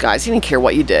one of those guys. He didn't care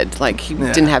what you did. Like, he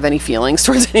didn't have any feelings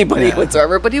towards anybody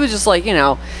whatsoever. But he was just like,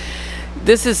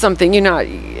 this is something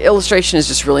illustration is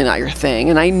just really not your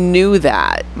thing. And I knew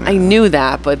that.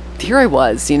 But here I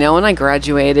was, and I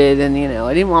graduated, and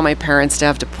I didn't want my parents to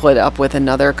have to put up with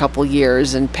another couple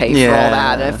years and pay for all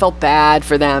that. And I felt bad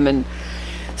for them. And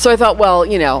so I thought, well,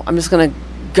 I'm just going to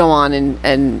go on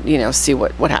and see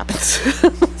what happens.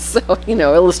 So,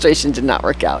 illustration did not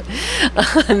work out.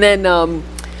 And then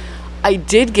I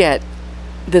did get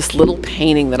this little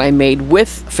painting that I made with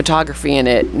photography in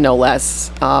it, no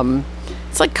less.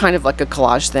 It's like kind of like a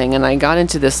collage thing, and I got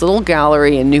into this little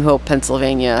gallery in New Hope,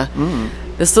 Pennsylvania.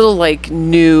 This little like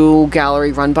new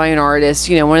gallery run by an artist,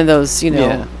 one of those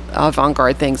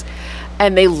avant-garde things,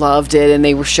 and they loved it, and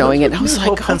they were showing it. And I was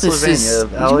like, "Oh, this is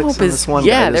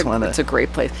it's a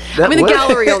great place." The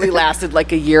gallery only lasted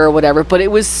like a year or whatever, but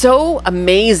it was so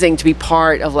amazing to be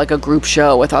part of like a group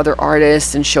show with other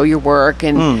artists and show your work,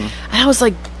 and I was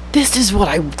like, this is what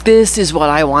I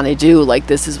want to do. Like,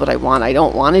 this is what I want. I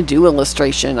don't want to do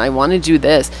illustration. I want to do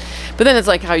this. But then it's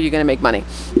like, how are you going to make money?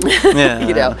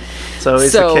 Yeah. So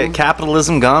it's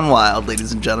capitalism gone wild,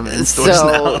 ladies and gentlemen, in stores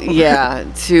now.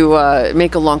 To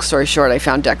make a long story short, I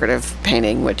found decorative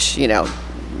painting, which,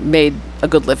 made a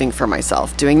good living for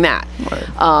myself doing that.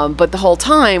 Right. But the whole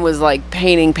time was like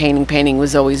painting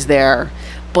was always there.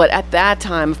 But at that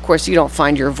time, of course, you don't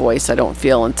find your voice, I don't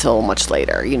feel, until much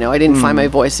later. I didn't find my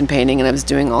voice in painting, and I was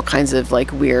doing all kinds of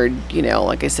like weird,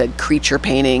 like I said, creature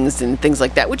paintings and things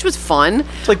like that, which was fun.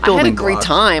 It's like I had a great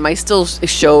time. I still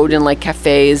showed in like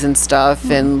cafes and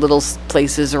stuff and little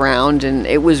places around, and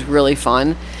it was really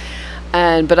fun.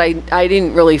 But I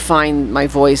didn't really find my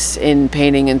voice in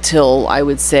painting until I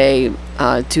would say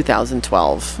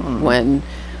 2012, when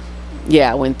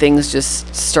yeah, when things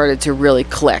just started to really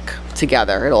click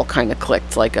together. It all kind of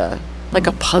clicked like a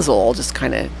puzzle, all just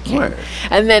kind of came. Right.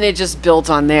 And then it just built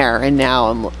on there, and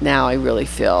now I really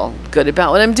feel good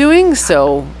about what I'm doing.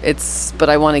 So but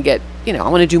I want to get, I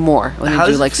want to do more. I want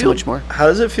to do like so much more. How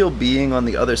does it feel being on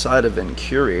the other side of it and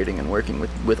curating and working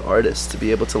with artists to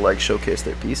be able to like showcase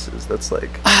their pieces? That's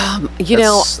like,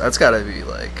 that's gotta be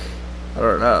like, I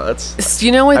don't know. That's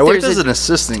I worked as an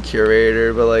assistant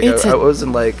curator, but like I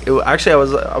wasn't like actually I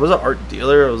was an art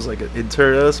dealer. I was like an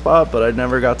intern at a spot, but I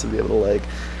never got to be able to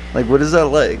like what is that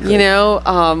like?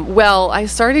 Well, I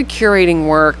started curating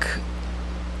work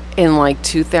in like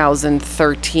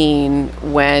 2013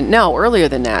 earlier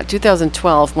than that,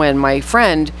 2012, when my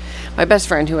best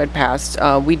friend who had passed,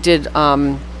 we did,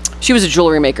 she was a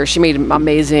jewelry maker. She made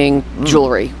amazing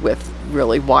jewelry with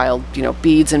really wild,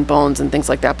 beads and bones and things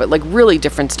like that, but like really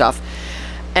different stuff.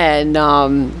 And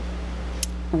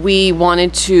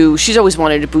she's always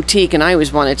wanted a boutique, and I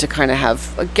always wanted to kind of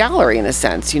have a gallery in a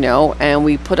sense, and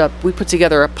we put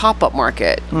together a pop-up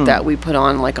market that we put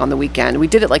on like on the weekend. We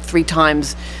did it like 3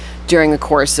 times during the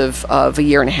course of a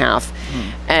year and a half.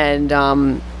 And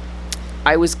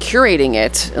I was curating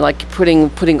it, like putting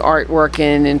artwork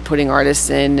in and putting artists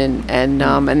in, and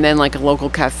then like a local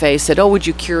cafe said, "Oh, would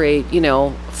you curate,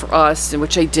 for us?" And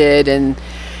which I did, and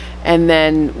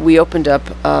then we opened up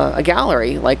a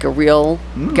gallery, like a real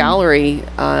gallery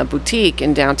boutique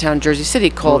in downtown Jersey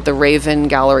City called the Raven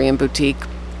Gallery and Boutique.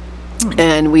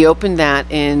 And we opened that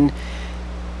in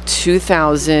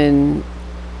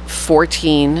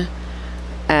 2014.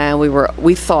 And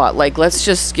we thought, like, let's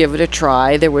just give it a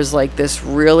try. There was like this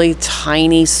really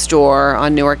tiny store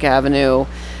on Newark Avenue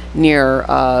near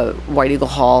White Eagle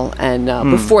Hall, and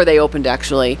before they opened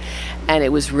actually, and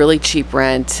it was really cheap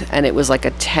rent, and it was like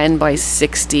a 10 by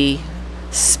 60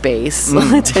 space,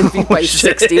 10 feet by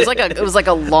 60. It was like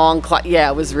a long closet. Yeah,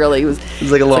 it was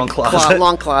like a long closet.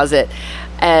 Long closet.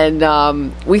 And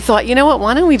we thought, you know what,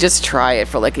 why don't we just try it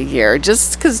for like a year?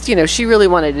 Just because, she really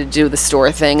wanted to do the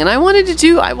store thing, and I wanted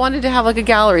to have like a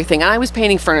gallery thing. And I was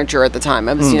painting furniture at the time.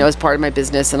 I was, as part of my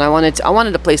business, and I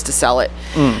wanted a place to sell it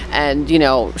and,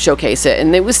 showcase it.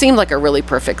 And it seemed like a really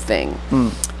perfect thing.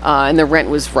 And the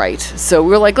rent was right. So we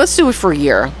were like, let's do it for a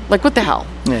year. Like, what the hell?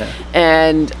 Yeah.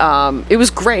 And it was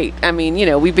great. I mean,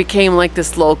 we became like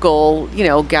this local,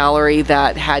 gallery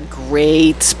that had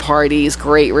great parties,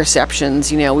 great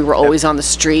receptions. We were always on the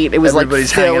street. It was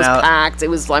Everybody's it was packed. It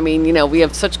was, we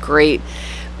have such great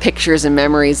pictures and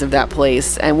memories of that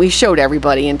place. And we showed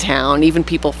everybody in town, even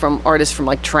artists from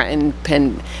like Trenton,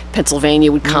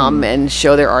 Pennsylvania would come and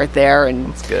show their art there. And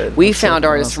that's good. We found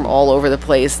artists from all over the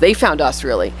place. They found us,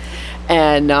 really.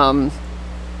 And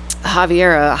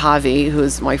Javi,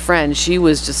 who's my friend, she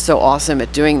was just so awesome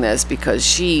at doing this because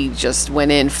she just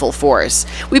went in full force.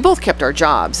 We both kept our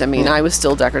jobs. I mean, I was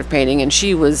still decorative painting, and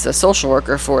she was a social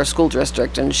worker for a school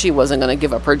district, and she wasn't going to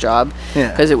give up her job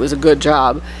because it was a good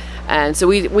job. And so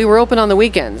we were open on the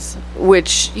weekends,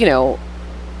 which,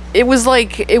 it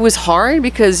was hard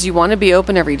because you want to be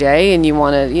open every day, and you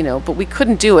want to, but we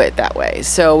couldn't do it that way.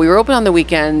 So we were open on the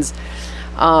weekends.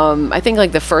 I think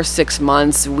like the first 6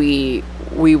 months we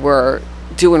were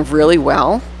doing really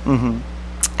well.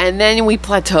 And then we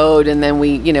plateaued, and then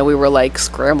we were like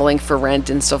scrambling for rent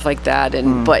and stuff like that.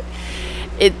 And but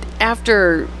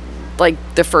after like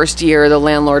the first year, the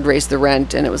landlord raised the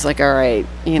rent, and it was like, all right,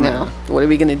 what are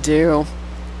we gonna do?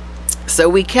 So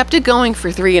we kept it going for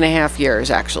 3.5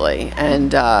 years actually,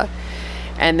 and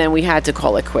then we had to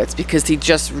call it quits because he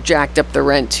just jacked up the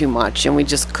rent too much, and we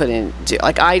just couldn't do.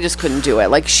 Like, I just couldn't do it.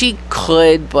 Like, she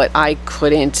could, but I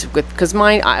couldn't, because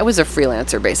I was a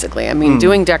freelancer basically. I mean,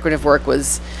 doing decorative work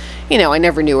was, I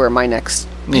never knew where my next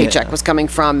paycheck was coming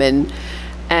from, and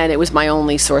it was my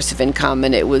only source of income,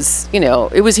 and it was,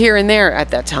 it was here and there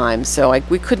at that time, so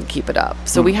we couldn't keep it up.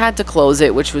 So we had to close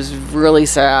it, which was really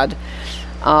sad.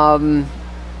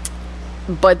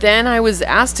 But then I was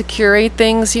asked to curate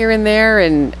things here and there,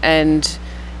 and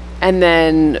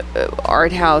then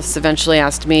Art House eventually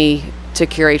asked me to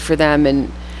curate for them, and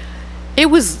it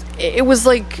was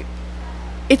like,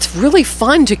 it's really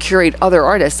fun to curate other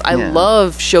artists. I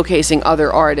love showcasing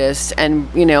other artists and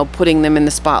putting them in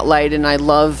the spotlight, and I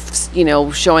love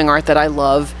showing art that I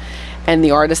love and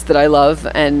the artists that I love,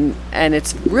 and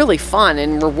it's really fun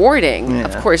and rewarding.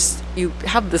 Of course, you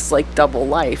have this like double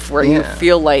life where you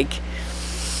feel like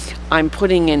I'm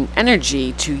putting in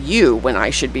energy to you when I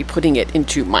should be putting it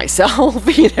into myself.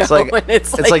 It's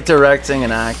like directing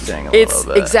and acting a little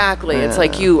bit. Exactly. It's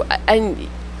like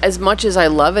as much as I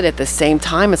love it, at the same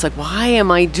time, it's like, why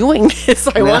am I doing this?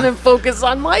 I want to focus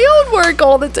on my own work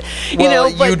all the time.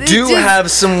 But you do have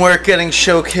some work getting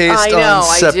showcased on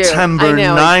September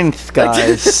 9th,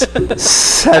 guys.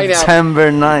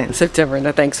 September 9th. September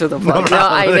 9th. Thanks for the plug.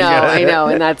 I know,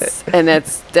 and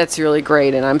that's really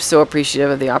great, and I'm so appreciative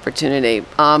of the opportunity.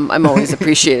 I'm always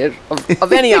appreciative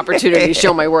of any opportunity to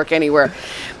show my work anywhere,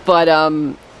 but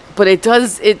it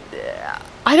does.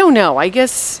 I don't know. I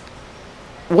guess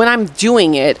when I'm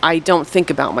doing it, I don't think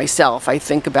about myself. I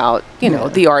think about,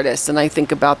 the artist, and I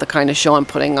think about the kind of show I'm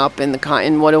putting up and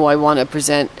what do I want to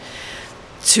present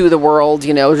to the world,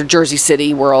 the Jersey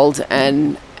City world,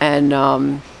 and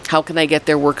how can I get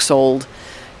their work sold?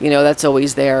 That's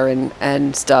always there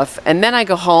and stuff. And then I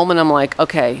go home and I'm like,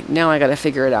 okay, now I got to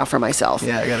figure it out for myself.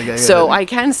 Yeah, I got to get it. So I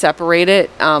can separate it.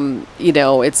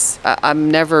 It's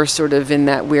I'm never sort of in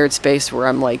that weird space where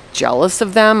I'm like jealous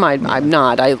of them. I'm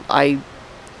not.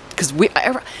 Because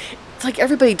it's like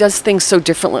everybody does things so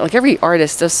differently. Like every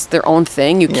artist does their own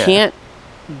thing. You can't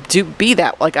be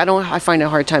that. Like I find a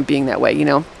hard time being that way,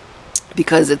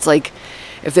 because it's like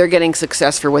if they're getting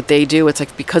success for what they do, it's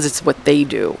like because it's what they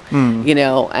do,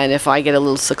 and if I get a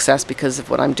little success because of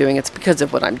what I'm doing, it's because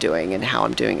of what I'm doing and how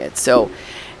I'm doing it. So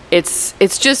it's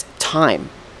just time.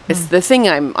 It's the thing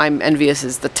I'm envious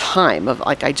is the time of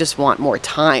like I just want more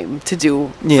time to do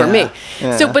for me.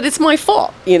 Yeah. So, but it's my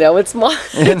fault, it's all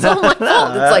my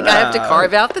fault. It's like I have to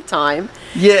carve out the time.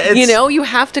 Yeah, you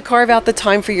have to carve out the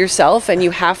time for yourself, and you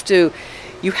have to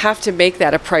make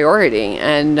that a priority.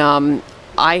 And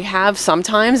I have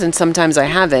sometimes, and sometimes I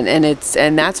haven't,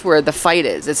 and that's where the fight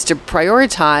is. It's to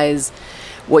prioritize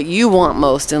what you want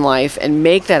most in life and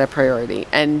make that a priority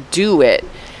and do it.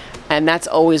 And that's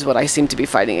always what I seem to be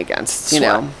fighting against,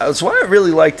 That's what I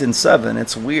really liked in 7.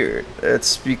 It's weird.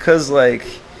 It's because, like,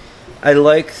 I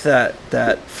like that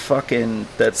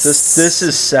this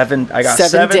is 7. I got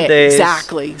 7 days.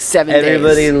 Exactly, 7 days.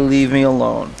 Everybody leave me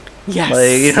alone. Yes.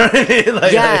 Like, you know what I mean?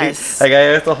 Like, yes. Like I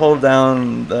have to hold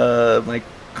down like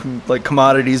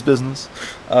commodities business,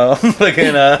 and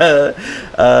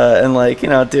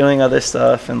doing other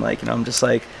stuff, and I'm just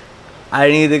like, I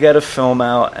need to get a film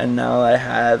out, and now I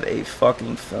have a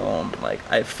fucking film. Like,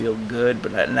 I feel good,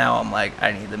 but now I'm like,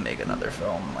 I need to make another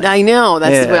film. Like, I know.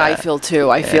 That's the way I feel, too.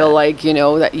 I feel like,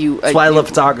 that you... That's why I love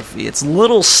photography. It's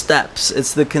little steps.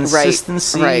 It's the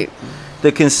consistency. Right.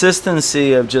 The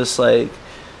consistency of just, like,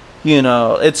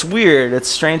 it's weird. It's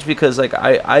strange because, like,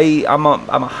 I'm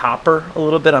a hopper a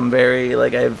little bit. I'm very,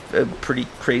 like, I have a pretty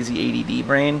crazy ADD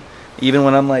brain. Even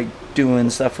when I'm, like, doing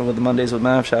stuff with the Mondays with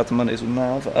Mav, shout out to Mondays with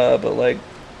Mav, but like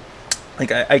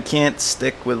I can't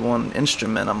stick with one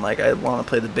instrument. I'm like, I want to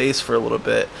play the bass for a little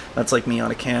bit. That's like me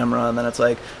on a camera, and then it's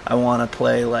like I want to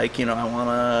play I want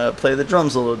to play the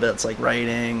drums a little bit. It's like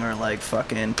writing or like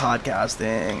fucking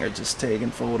podcasting or just taking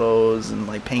photos and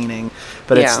like painting.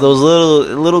 But it's those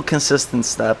little consistent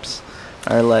steps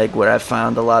are like where I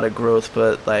found a lot of growth.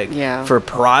 But like for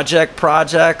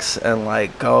projects and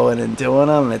like going and doing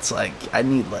them, it's like I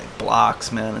need like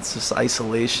blocks, man. It's just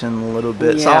isolation a little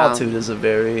bit. Solitude is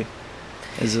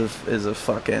a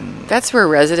fucking... That's where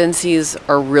residencies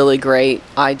are really great.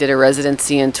 I did a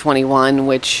residency in 21,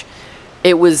 which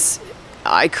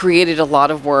I created a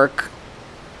lot of work.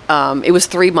 It was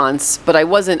 3 months, but I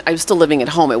was still living at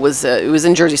home. It was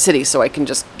in Jersey City, so I can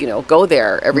just go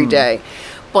there every day.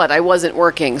 But I wasn't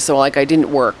working, so like I didn't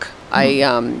work.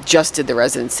 I just did the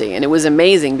residency, and it was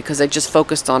amazing because I just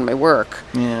focused on my work.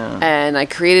 Yeah. And I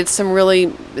created some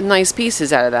really nice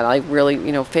pieces out of that. Like really,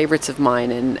 favorites of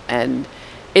mine, and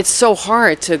it's so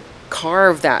hard to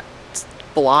carve that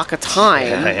block of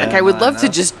time. I would love to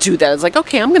just do that. It's like,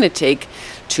 okay, I'm going to take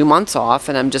 2 months off,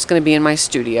 and I'm just going to be in my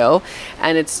studio,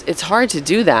 and it's hard to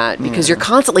do that because you're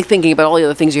constantly thinking about all the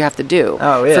other things you have to do.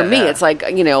 Oh, yeah. For me, it's like,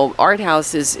 Art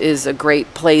House is a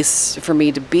great place for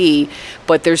me to be,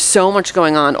 but there's so much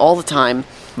going on all the time.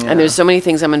 Yeah. And there's so many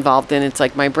things I'm involved in. It's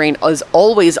like my brain is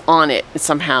always on it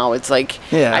somehow. It's like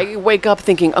I wake up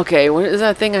thinking, okay, what is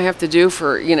that thing I have to do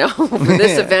for for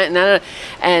this event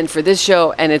and for this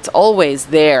show, and it's always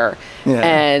there.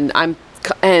 Yeah.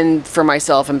 And for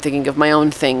myself, I'm thinking of my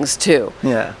own things too.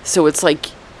 Yeah. So it's like,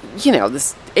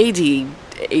 this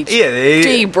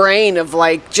ADHD brain of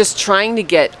like just trying to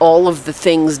get all of the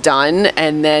things done,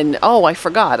 and then I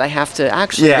forgot I have to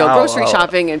actually go grocery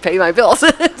shopping and pay my bills.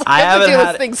 I have to do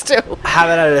those things too. I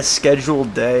haven't had a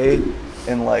scheduled day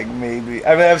in like maybe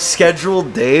I have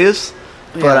scheduled days,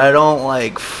 but I don't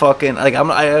like fucking like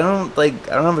I don't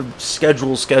have a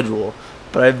schedule.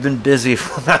 but I've been busy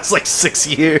for the past like 6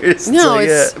 years. No,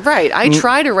 it's right. I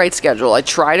try to write schedule. I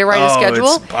try to write a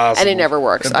schedule, and it never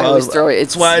works. Impossible. I always throw it.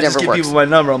 That's why I just give people my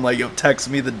number. I'm like, yo, text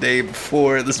me the day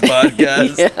before this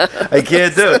podcast. I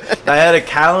can't do it. I had a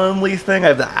Calendly thing. I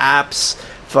have the apps.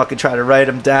 Fucking try to write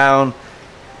them down.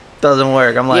 Doesn't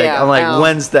work. I'm like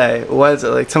Wednesday.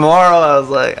 Like tomorrow, I was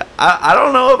like, I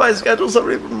don't know if I schedule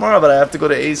somebody for tomorrow, but I have to go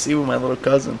to AC with my little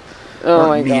cousin. Oh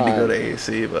my God. I need to go to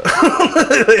AC, but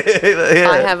yeah.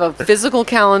 I have a physical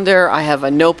calendar, I have a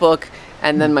notebook,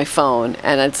 and then my phone,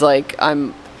 and it's like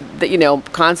I'm,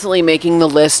 constantly making the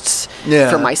lists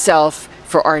for myself,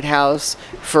 for Art House,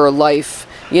 for life,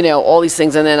 all these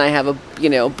things, and then I have a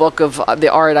book of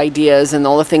the art ideas and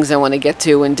all the things I want to get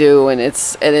to and do, and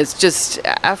it's just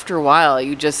after a while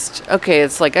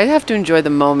it's like I have to enjoy the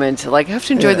moment, like I have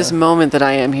to enjoy this moment that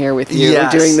I am here with you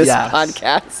doing this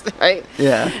podcast, right?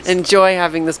 Yeah. Enjoy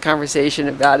having this conversation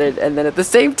about it, and then at the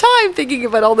same time thinking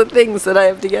about all the things that I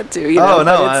have to get to.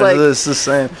 It's the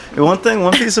same.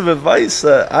 One piece of advice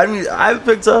that I've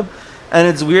picked up, and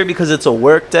it's weird because it's a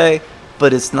work day,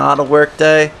 but it's not a work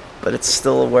day. But it's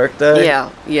still a work day.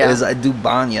 Yeah. Is I do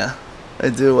banya. I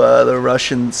do the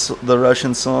Russian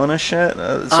sauna shit.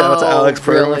 Shout out to Alex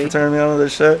Perlman for turning me on to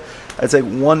this shit. I take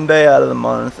 1 day out of the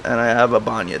month and I have a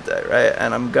banya day, right?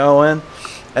 And I'm going,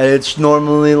 and it's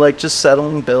normally like just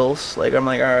settling bills. Like I'm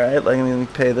like, all right, like let me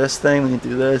pay this thing, let me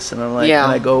do this, and I'm like,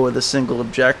 and I go with a single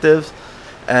objective,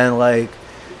 and like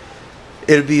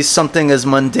it'd be something as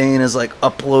mundane as like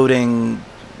uploading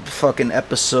fucking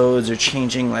episodes or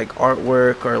changing like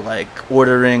artwork or like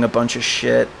ordering a bunch of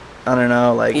shit. I don't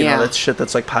know, like that shit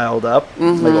that's like piled up.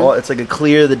 Like it's like a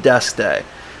clear the desk day,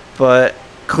 but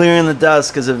clearing the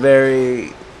desk is a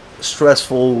very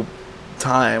stressful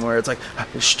time where it's like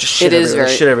shit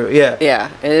everywhere. Yeah,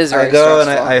 it is very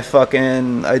stressful.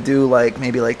 And I do like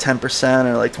maybe like 10%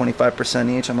 or like 25%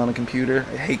 each. I'm on a computer.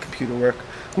 I hate computer work.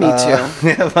 Me too.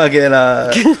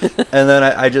 And then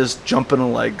I just jump into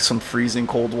like some freezing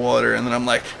cold water, and then I'm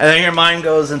like, and then your mind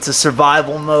goes into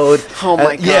survival mode. Oh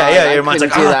my God! Your mind's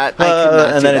like, that.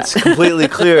 And then it's completely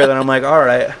clear. Then I'm like, all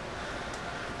right,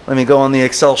 let me go on the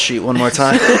Excel sheet one more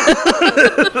time.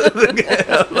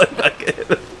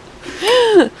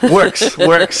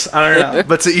 Works. I don't know,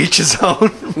 but to each his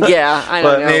own. Yeah, I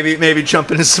don't know. But maybe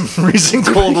jump into some freezing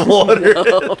cold water.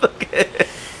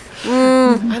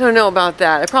 I don't know about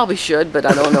that. I probably should, but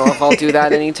I don't know if I'll do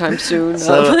that anytime soon.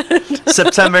 So,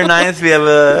 September 9th, we have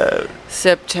a...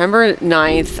 September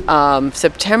 9th.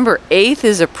 September 8th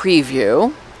is a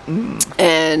preview.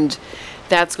 And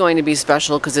that's going to be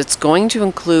special because it's going to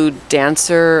include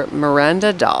dancer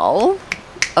Miranda Dahl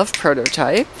of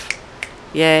Prototype.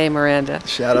 Yay, Miranda.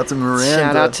 Shout out to Miranda.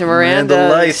 Shout out to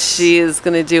Miranda. She is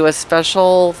going to do a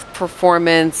special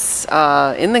performance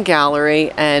in the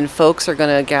gallery, and folks are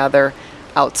going to gather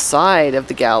outside of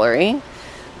the gallery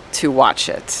to watch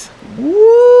it.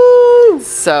 Woo!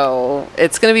 So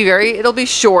it's going to be it'll be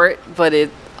short, but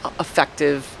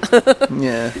effective.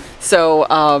 Yeah. So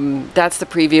that's the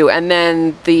preview. And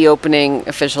then the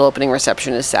official opening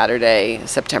reception is Saturday,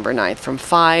 September 9th from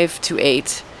 5 to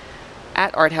 8.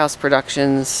 At Art House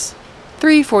Productions,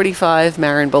 345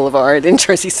 Marin Boulevard in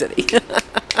Jersey City.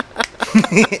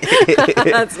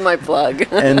 That's my plug.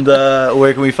 And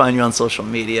where can we find you on social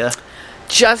media?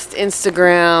 Just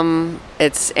Instagram.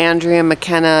 It's Andrea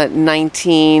McKenna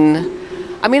 19.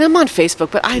 I mean, I'm on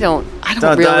Facebook, but I don't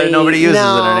really. Nobody uses it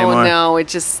anymore. No, it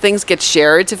just things get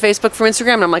shared to Facebook from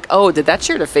Instagram, and I'm like, oh, did that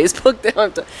share to Facebook?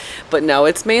 But no,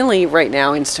 it's mainly right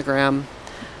now Instagram.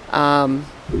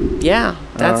 Yeah,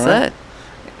 that's it.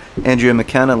 Andrea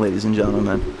McKenna, ladies and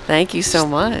gentlemen. Thank you so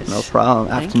much. No problem.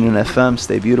 Afternoon FM.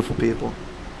 Stay beautiful, people.